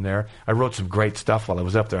bedroom there. I wrote some great stuff while I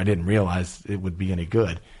was up there. I didn't realize it would be any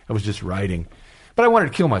good. I was just writing. But I wanted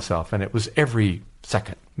to kill myself, and it was every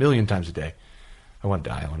second, a million times a day. I want to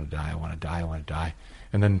die, I want to die, I want to die, I want to die.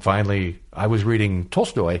 And then finally, I was reading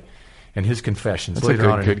Tolstoy and his Confessions. That's later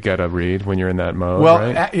a good guy to read when you're in that mode, well,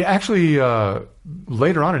 right? Actually,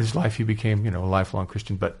 later on in his life, he became, a lifelong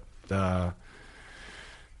Christian. But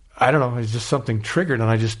I don't know, it's just something triggered, and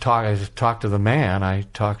I just talked to the man. I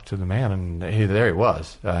talked to the man, and there he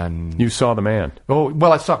was. And you saw the man? Oh,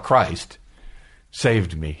 well, I saw Christ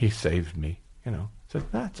saved me. He saved me. Said,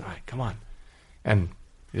 that's all right, come on. And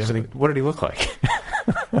what did he look like?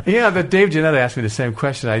 Yeah, but Dave Janetta asked me the same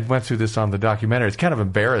question. I went through this on the documentary. It's kind of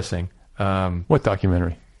embarrassing. What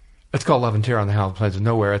documentary? It's called Love and Terror on the Howling Plains of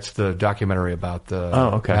Nowhere. It's the documentary about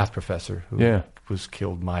the math professor who was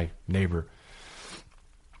killed, my neighbor.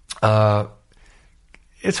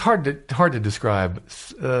 It's hard to describe.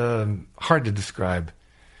 Hard to describe.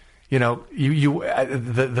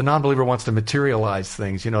 The non-believer wants to materialize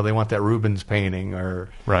things. They want that Rubens painting or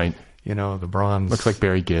right. The bronze. Looks like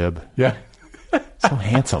Barry Gibb. Yeah. So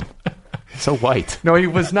handsome. So white. No, he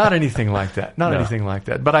was not anything like that. Anything like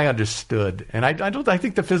that. But I understood, and I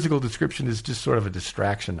think the physical description is just sort of a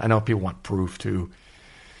distraction. I know people want proof too.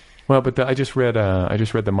 Well, but I just read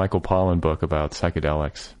the Michael Pollan book about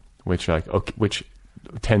psychedelics, which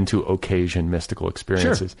tend to occasion mystical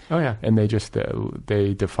experiences. Sure. Oh yeah. And they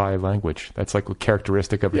defy language. That's like a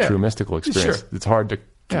characteristic of a true mystical experience. Sure. It's hard to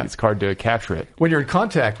capture it. When you're in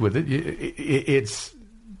contact with it, it's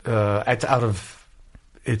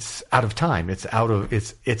out of time. It's out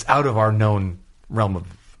of our known realm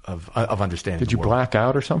of understanding. Did you black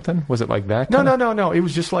out or something? Was it like that? No. It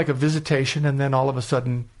was just like a visitation, and then all of a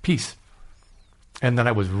sudden, peace. And then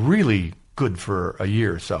I was really good for a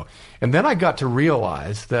year or so. And then I got to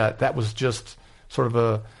realize that was just sort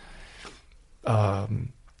of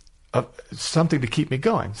something to keep me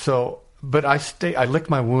going. So, but I licked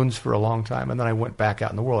my wounds for a long time, and then I went back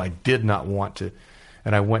out in the world. I did not want to.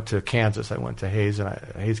 And I went to Kansas. I went to Hays,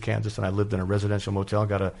 Kansas, and I lived in a residential motel.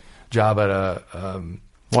 Got a job at a...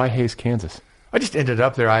 Why Hays, Kansas? I just ended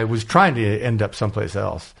up there. I was trying to end up someplace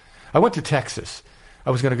else. I went to Texas. I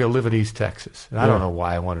was going to go live in East Texas. And I don't know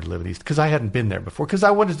why I wanted to live in East, because I hadn't been there before. Because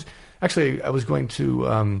I was going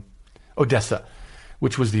to Odessa,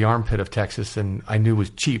 which was the armpit of Texas, and I knew was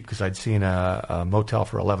cheap because I'd seen a motel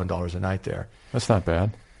for $11 a night there. That's not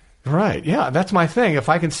bad. Right, yeah, that's my thing. If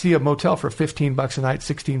I can see a motel for $15 a night,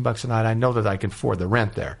 $16 a night, I know that I can afford the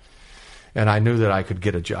rent there. And I knew that I could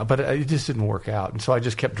get a job, but it just didn't work out. And so I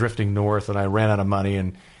just kept drifting north, and I ran out of money,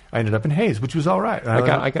 and I ended up in Hays, which was all right.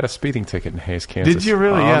 I got a speeding ticket in Hays, Kansas. Did you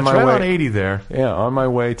really? Yeah, it's right on 80 there. Yeah, on my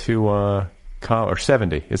way to or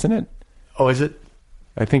 70, isn't it? Oh, is it?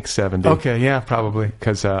 I think 70. Okay, yeah, probably.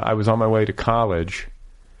 Because I was on my way to college.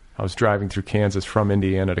 I was driving through Kansas from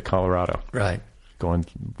Indiana to Colorado. Right. Going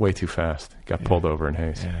way too fast. Got pulled over in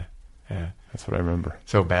Hays. Yeah. That's what I remember.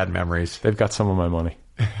 So bad memories. They've got some of my money.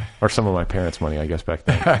 Or some of my parents' money, I guess, back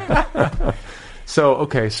then.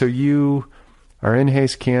 So you are in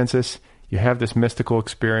Hays, Kansas. You have this mystical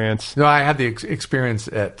experience. No, I had the experience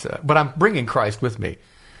but I'm bringing Christ with me.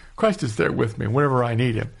 Christ is there with me whenever I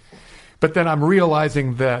need him. But then I'm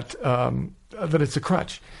realizing that that it's a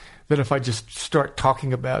crutch. That if I just start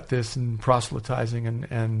talking about this and proselytizing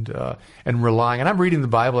and relying, and I'm reading the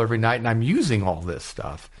Bible every night and I'm using all this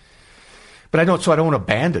stuff, but I don't want to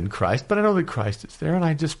abandon Christ. But I know that Christ is there, and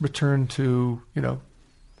I just return to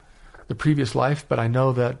the previous life. But I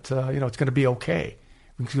know that it's going to be okay.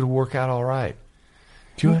 It's going to work out all right.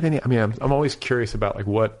 Do you have any? I mean, I'm always curious about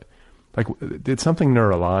did something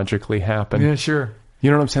neurologically happen? Yeah, sure. You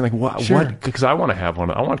know what I'm saying? Like what? Sure. What? Because I want to have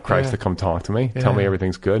one. I want Christ to come talk to me, tell me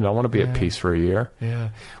everything's good, and I want to be at peace for a year. Yeah.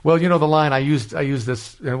 Well, the line I used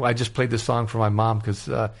this. I just played this song for my mom because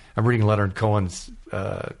I'm reading Leonard Cohen's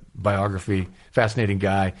biography. Fascinating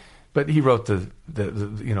guy, but he wrote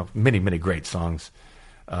the many great songs.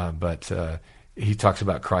 But he talks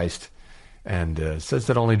about Christ and says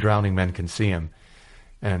that only drowning men can see him.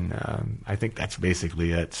 And I think that's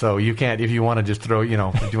basically it. So you can't, if you want to just throw, if you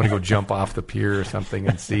want to go jump off the pier or something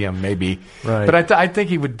and see him, maybe. Right. But I think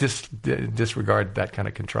he would disregard that kind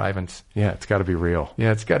of contrivance. Yeah, it's got to be real.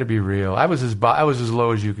 Yeah, it's got to be real. I was as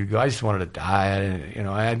low as you could go. I just wanted to die,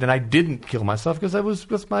 and I didn't kill myself because I was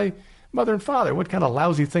with my mother and father. What kind of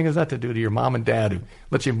lousy thing is that to do to your mom and dad who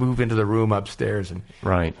let you move into the room upstairs? And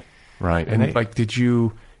right. And did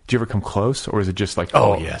you ever come close, or is it just like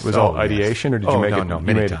yes, it was all ideation, or did you make it? No,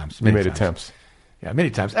 many times. You made attempts. Yeah, many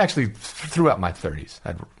times. Actually, throughout my 30s,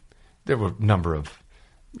 there were a number of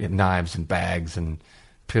knives and bags and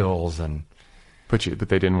pills and. But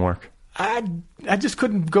they didn't work. I just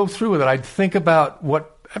couldn't go through with it. I'd think about I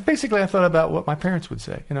thought about what my parents would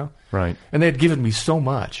say, Right. And they had given me so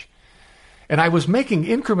much, and I was making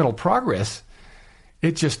incremental progress.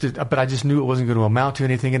 But I just knew it wasn't going to amount to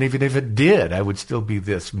anything, and even if it did, I would still be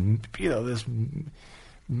this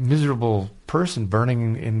miserable person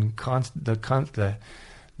burning in the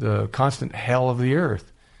constant hell of the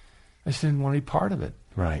earth. I just didn't want any part of it.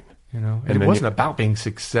 Right. And it wasn't about being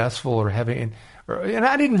successful or having, and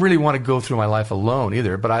I didn't really want to go through my life alone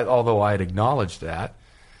either. But although I had acknowledged that,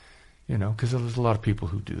 because there was a lot of people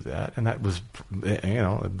who do that, and that was, it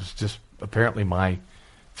was just apparently my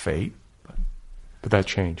fate. But that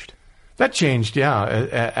changed. That changed,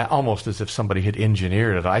 yeah, almost as if somebody had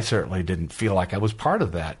engineered it. I certainly didn't feel like I was part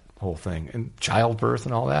of that whole thing. And childbirth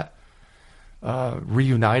and all that,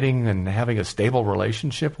 reuniting and having a stable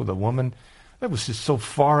relationship with a woman, that was just so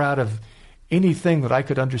far out of anything that I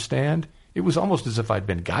could understand. It was almost as if I'd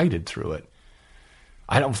been guided through it.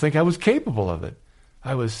 I don't think I was capable of it.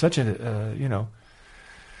 I was such a,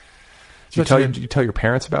 Did you tell your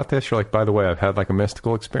parents about this? You're like, by the way, I've had like a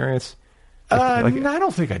mystical experience. No, I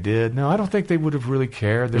don't think I did. No, I don't think they would have really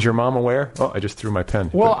cared. Is your mom aware? Oh, I just threw my pen.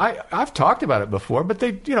 Well, I've talked about it before, but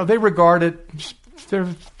they regard it.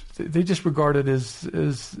 They just regard it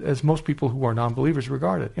as most people who are non-believers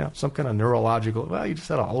regard it. Some kind of neurological. Well, you just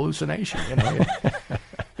had a hallucination.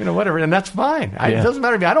 Whatever, and that's fine. It doesn't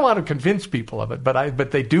matter to me. I don't want to convince people of it,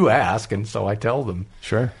 but they do ask, and so I tell them.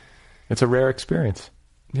 Sure, it's a rare experience.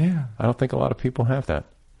 Yeah, I don't think a lot of people have that.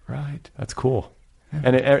 Right. That's cool.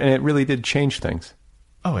 And it really did change things.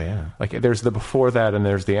 Oh, yeah. Like there's the before that and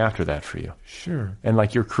there's the after that for you. Sure. And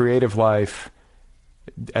like your creative life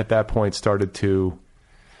at that point started to...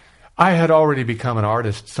 I had already become an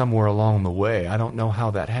artist somewhere along the way. I don't know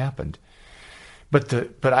how that happened. But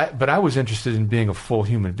I was interested in being a full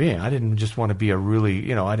human being. I didn't just want to be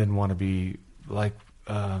I didn't want to be like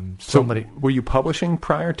somebody... So were you publishing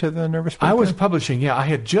prior to the Nervous Breakdown? I was publishing, yeah. I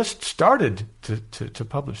had just started to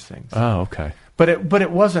publish things. Oh, okay. But it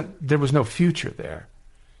wasn't, there was no future there.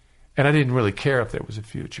 And I didn't really care if there was a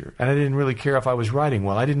future. And I didn't really care if I was writing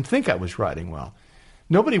well. I didn't think I was writing well.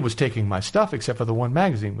 Nobody was taking my stuff except for the one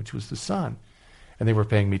magazine, which was The Sun. And they were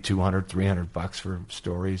paying me $200, $300 for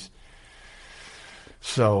stories.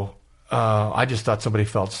 So I just thought somebody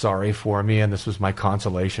felt sorry for me, and this was my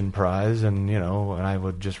consolation prize. And, and I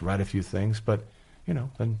would just write a few things. But,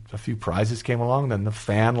 then a few prizes came along, then the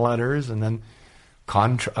fan letters, and then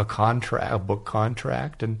a book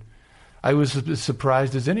contract, and I was as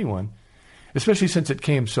surprised as anyone, especially since it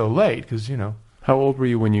came so late. Because how old were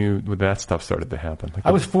you when that stuff started to happen?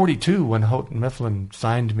 I was 42 when Houghton Mifflin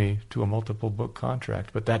signed me to a multiple book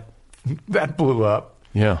contract, but that blew up.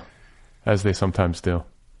 Yeah, as they sometimes do.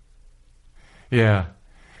 Yeah.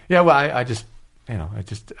 Well, I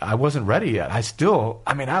wasn't ready yet. I was a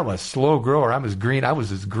slow grower. I was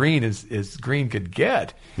as green as green could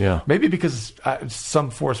get. Yeah. Maybe because some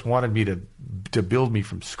force wanted me to build me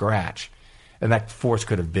from scratch, and that force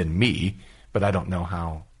could have been me, but I don't know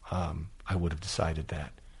how I would have decided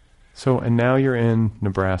that. So, and now you're in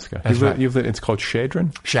Nebraska. That's right. It's called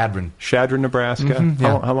Shadron? Shadron, Nebraska. Mm-hmm,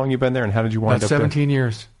 yeah. How long you been there, and how did you wind About up there? 17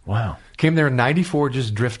 years. Wow. Came there in 94,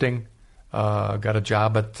 just drifting. Got a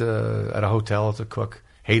job at a hotel as a cook.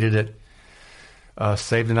 Hated it.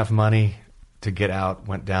 Saved enough money to get out.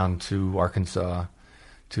 Went down to Arkansas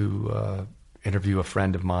to interview a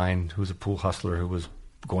friend of mine who's a pool hustler who was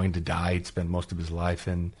going to die. He'd spent most of his life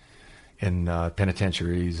in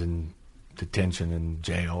penitentiaries and detention and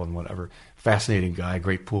jail and whatever. Fascinating guy,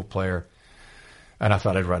 great pool player. And I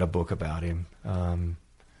thought I'd write a book about him.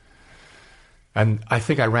 And I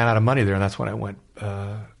think I ran out of money there, and that's when I went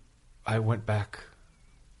back.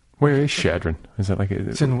 Where is Shadron? Is that like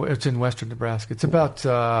it's in western Nebraska. It's about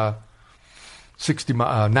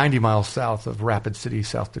 90 miles south of Rapid City,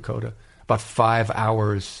 South Dakota. About 5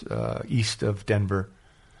 hours east of Denver.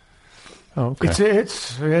 Oh, okay.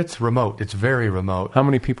 It's remote. It's very remote. How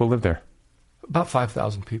many people live there? About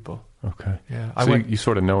 5,000 people. Okay. Yeah. So you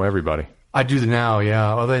sort of know everybody. I do now,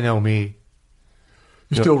 yeah. Well, they know me.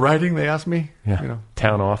 You still writing, they asked me? Yeah. You know.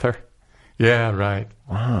 Town author? Yeah, right.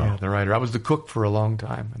 Wow. Yeah, the writer. I was the cook for a long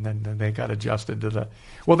time, and then they got adjusted to the...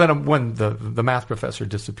 Well, then when the math professor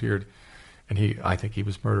disappeared, and I think he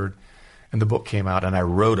was murdered, and the book came out, and I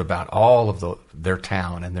wrote about all of their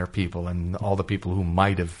town and their people and all the people who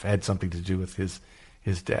might have had something to do with his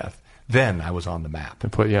death. Then I was on the map.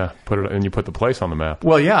 And you put the place on the map.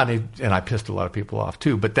 Well, yeah, and I pissed a lot of people off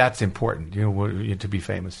too. But that's important. You know, to be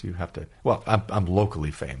famous, you have to. Well, I'm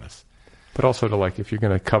locally famous. But also if you're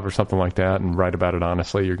going to cover something like that and write about it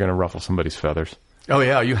honestly, you're going to ruffle somebody's feathers. Oh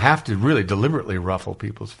yeah, you have to really deliberately ruffle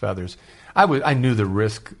people's feathers. I knew the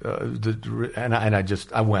risk, and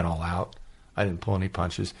I went all out. I didn't pull any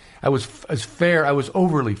punches. I was as fair. I was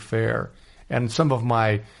overly fair, and some of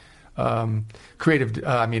my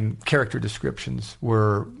character descriptions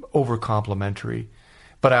were over complimentary,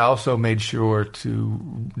 but I also made sure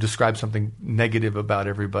to describe something negative about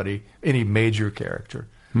everybody, any major character.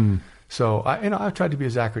 So I tried to be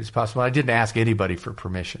as accurate as possible. I didn't ask anybody for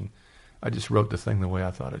permission. I just wrote the thing the way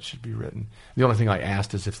I thought it should be written. The only thing I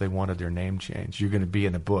asked is if they wanted their name changed. You're going to be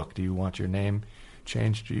in a book. Do you want your name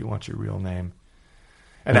changed? Do you want your real name?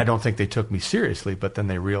 And I don't think they took me seriously, but then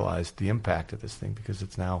they realized the impact of this thing because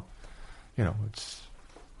it's now, it's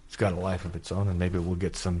got a life of its own, and maybe we'll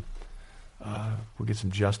get some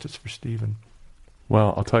justice for Stephen.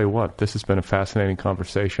 Well, I'll tell you what, this has been a fascinating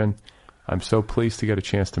conversation. I'm so pleased to get a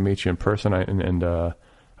chance to meet you in person, and I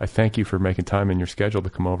thank you for making time in your schedule to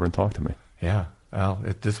come over and talk to me. Yeah, well,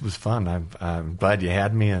 this was fun. I'm glad you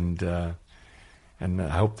had me, and I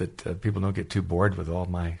hope that people don't get too bored with all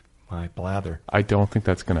my blather. I don't think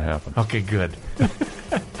that's going to happen. Okay, good.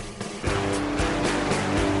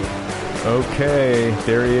 Okay,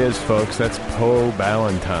 there he is, folks. That's Poe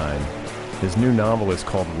Ballantine. His new novel is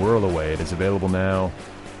called Whirlaway. It is available now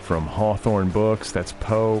from Hawthorne Books. That's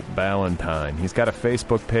Poe Ballantine. He's got a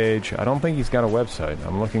Facebook page. I don't think he's got a website.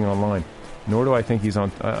 I'm looking online. Nor do I think he's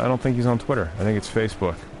on... I don't think he's on Twitter. I think it's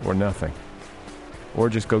Facebook or nothing. Or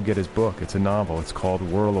just go get his book. It's a novel. It's called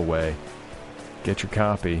Whirlaway. Get your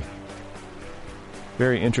copy.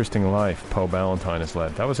 Very interesting life Poe Ballantine has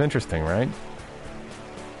led. That was interesting, right?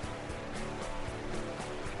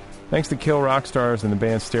 Thanks to Kill Rock Stars and the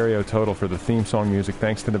band Stereo Total for the theme song music.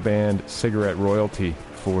 Thanks to the band Cigarette Royalty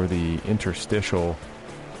for the interstitial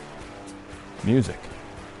music.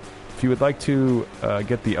 If you would like to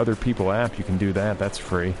get the Other People app, you can do that. That's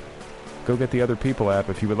free. Go get the Other People app.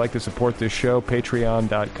 If you would like to support this show,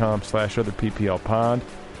 patreon.com/otherpplpod.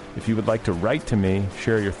 If you would like to write to me,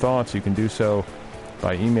 share your thoughts, you can do so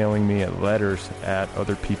by emailing me at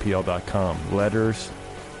letters@otherppl.com.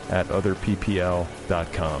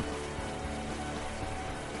 letters@otherppl.com.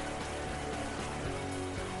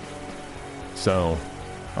 So,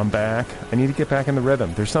 I'm back. I need to get back in the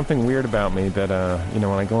rhythm. There's something weird about me that, when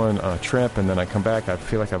I go on a trip and then I come back, I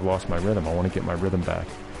feel like I've lost my rhythm. I want to get my rhythm back.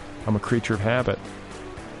 I'm a creature of habit.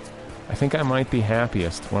 I think I might be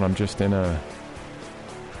happiest when I'm just in a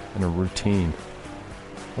routine.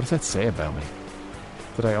 What does that say about me?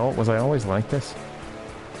 Was I always like this?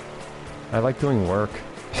 I like doing work.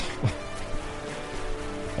 I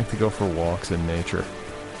like to go for walks in nature.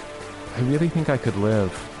 I really think I could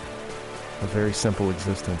live a very simple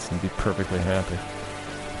existence and be perfectly happy.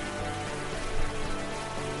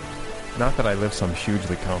 Not that I live some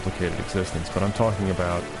hugely complicated existence, but I'm talking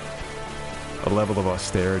about a level of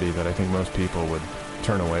austerity that I think most people would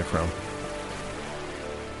turn away from.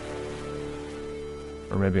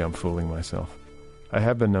 Or maybe I'm fooling myself. I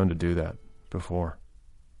have been known to do that before.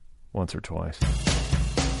 Once or twice.